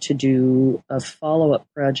wanted to do a follow-up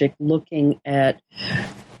project looking at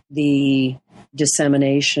the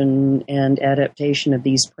dissemination and adaptation of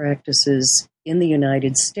these practices in the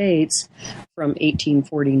United States from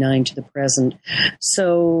 1849 to the present.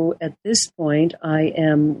 So at this point, I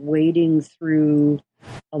am wading through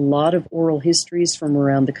a lot of oral histories from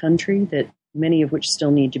around the country, that many of which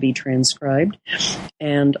still need to be transcribed,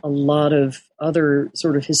 and a lot of other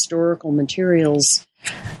sort of historical materials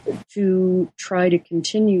to try to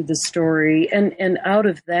continue the story. And out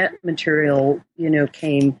of that material,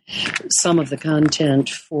 came some of the content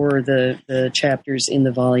for the chapters in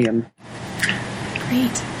the volume.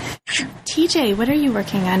 Great. TJ, what are you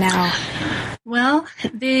working on now? Well,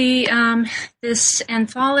 this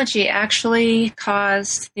anthology actually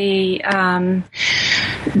caused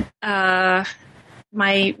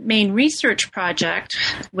my main research project,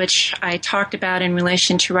 which I talked about in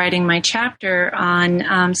relation to writing my chapter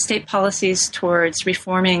on state policies towards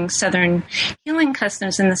reforming Southern healing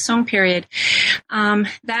customs in the Song period,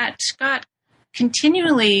 that got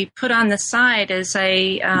continually put on the side as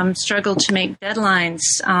I struggled to make deadlines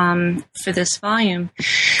for this volume.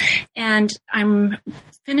 And I'm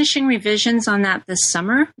finishing revisions on that this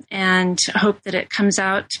summer and hope that it comes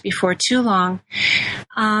out before too long.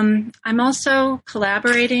 I'm also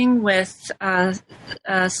collaborating with a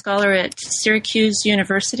scholar at Syracuse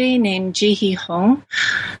University named Ji-hee Hong,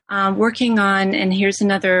 working on, and here's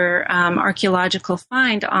another archaeological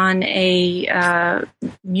find, on a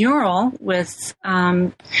mural with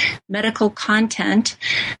medical content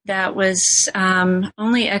that was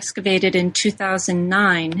only excavated in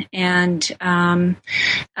 2009. And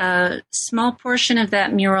a small portion of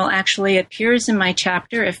that mural actually appears in my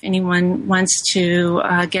chapter if anyone wants to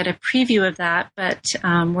get a preview of that. But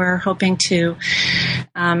we're hoping to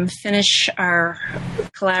finish our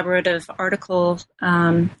collaborative article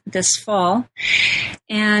this fall.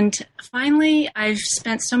 And finally, I've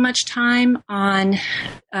spent so much time on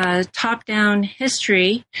top-down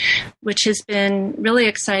history, which has been really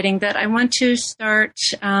exciting, that I want to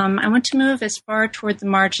move as far toward the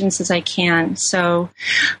margins as I can. So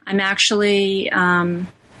I'm actually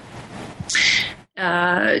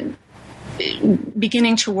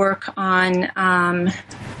beginning to work on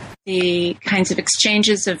the kinds of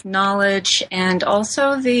exchanges of knowledge and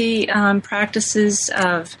also the practices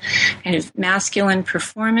of kind of masculine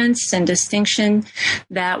performance and distinction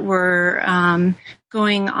that were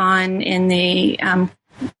going on in the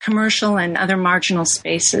commercial and other marginal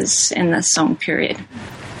spaces in the Song period.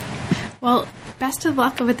 Well, best of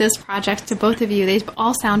luck with this project to both of you. They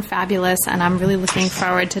all sound fabulous, and I'm really looking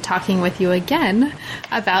forward to talking with you again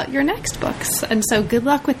about your next books. And so good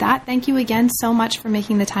luck with that. Thank you again so much for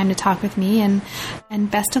making the time to talk with me, and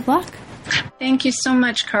best of luck. Thank you so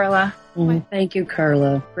much, Carla. Thank you,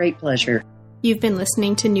 Carla. Great pleasure. You've been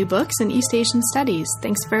listening to New Books in East Asian Studies.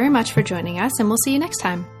 Thanks very much for joining us, and we'll see you next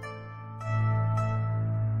time.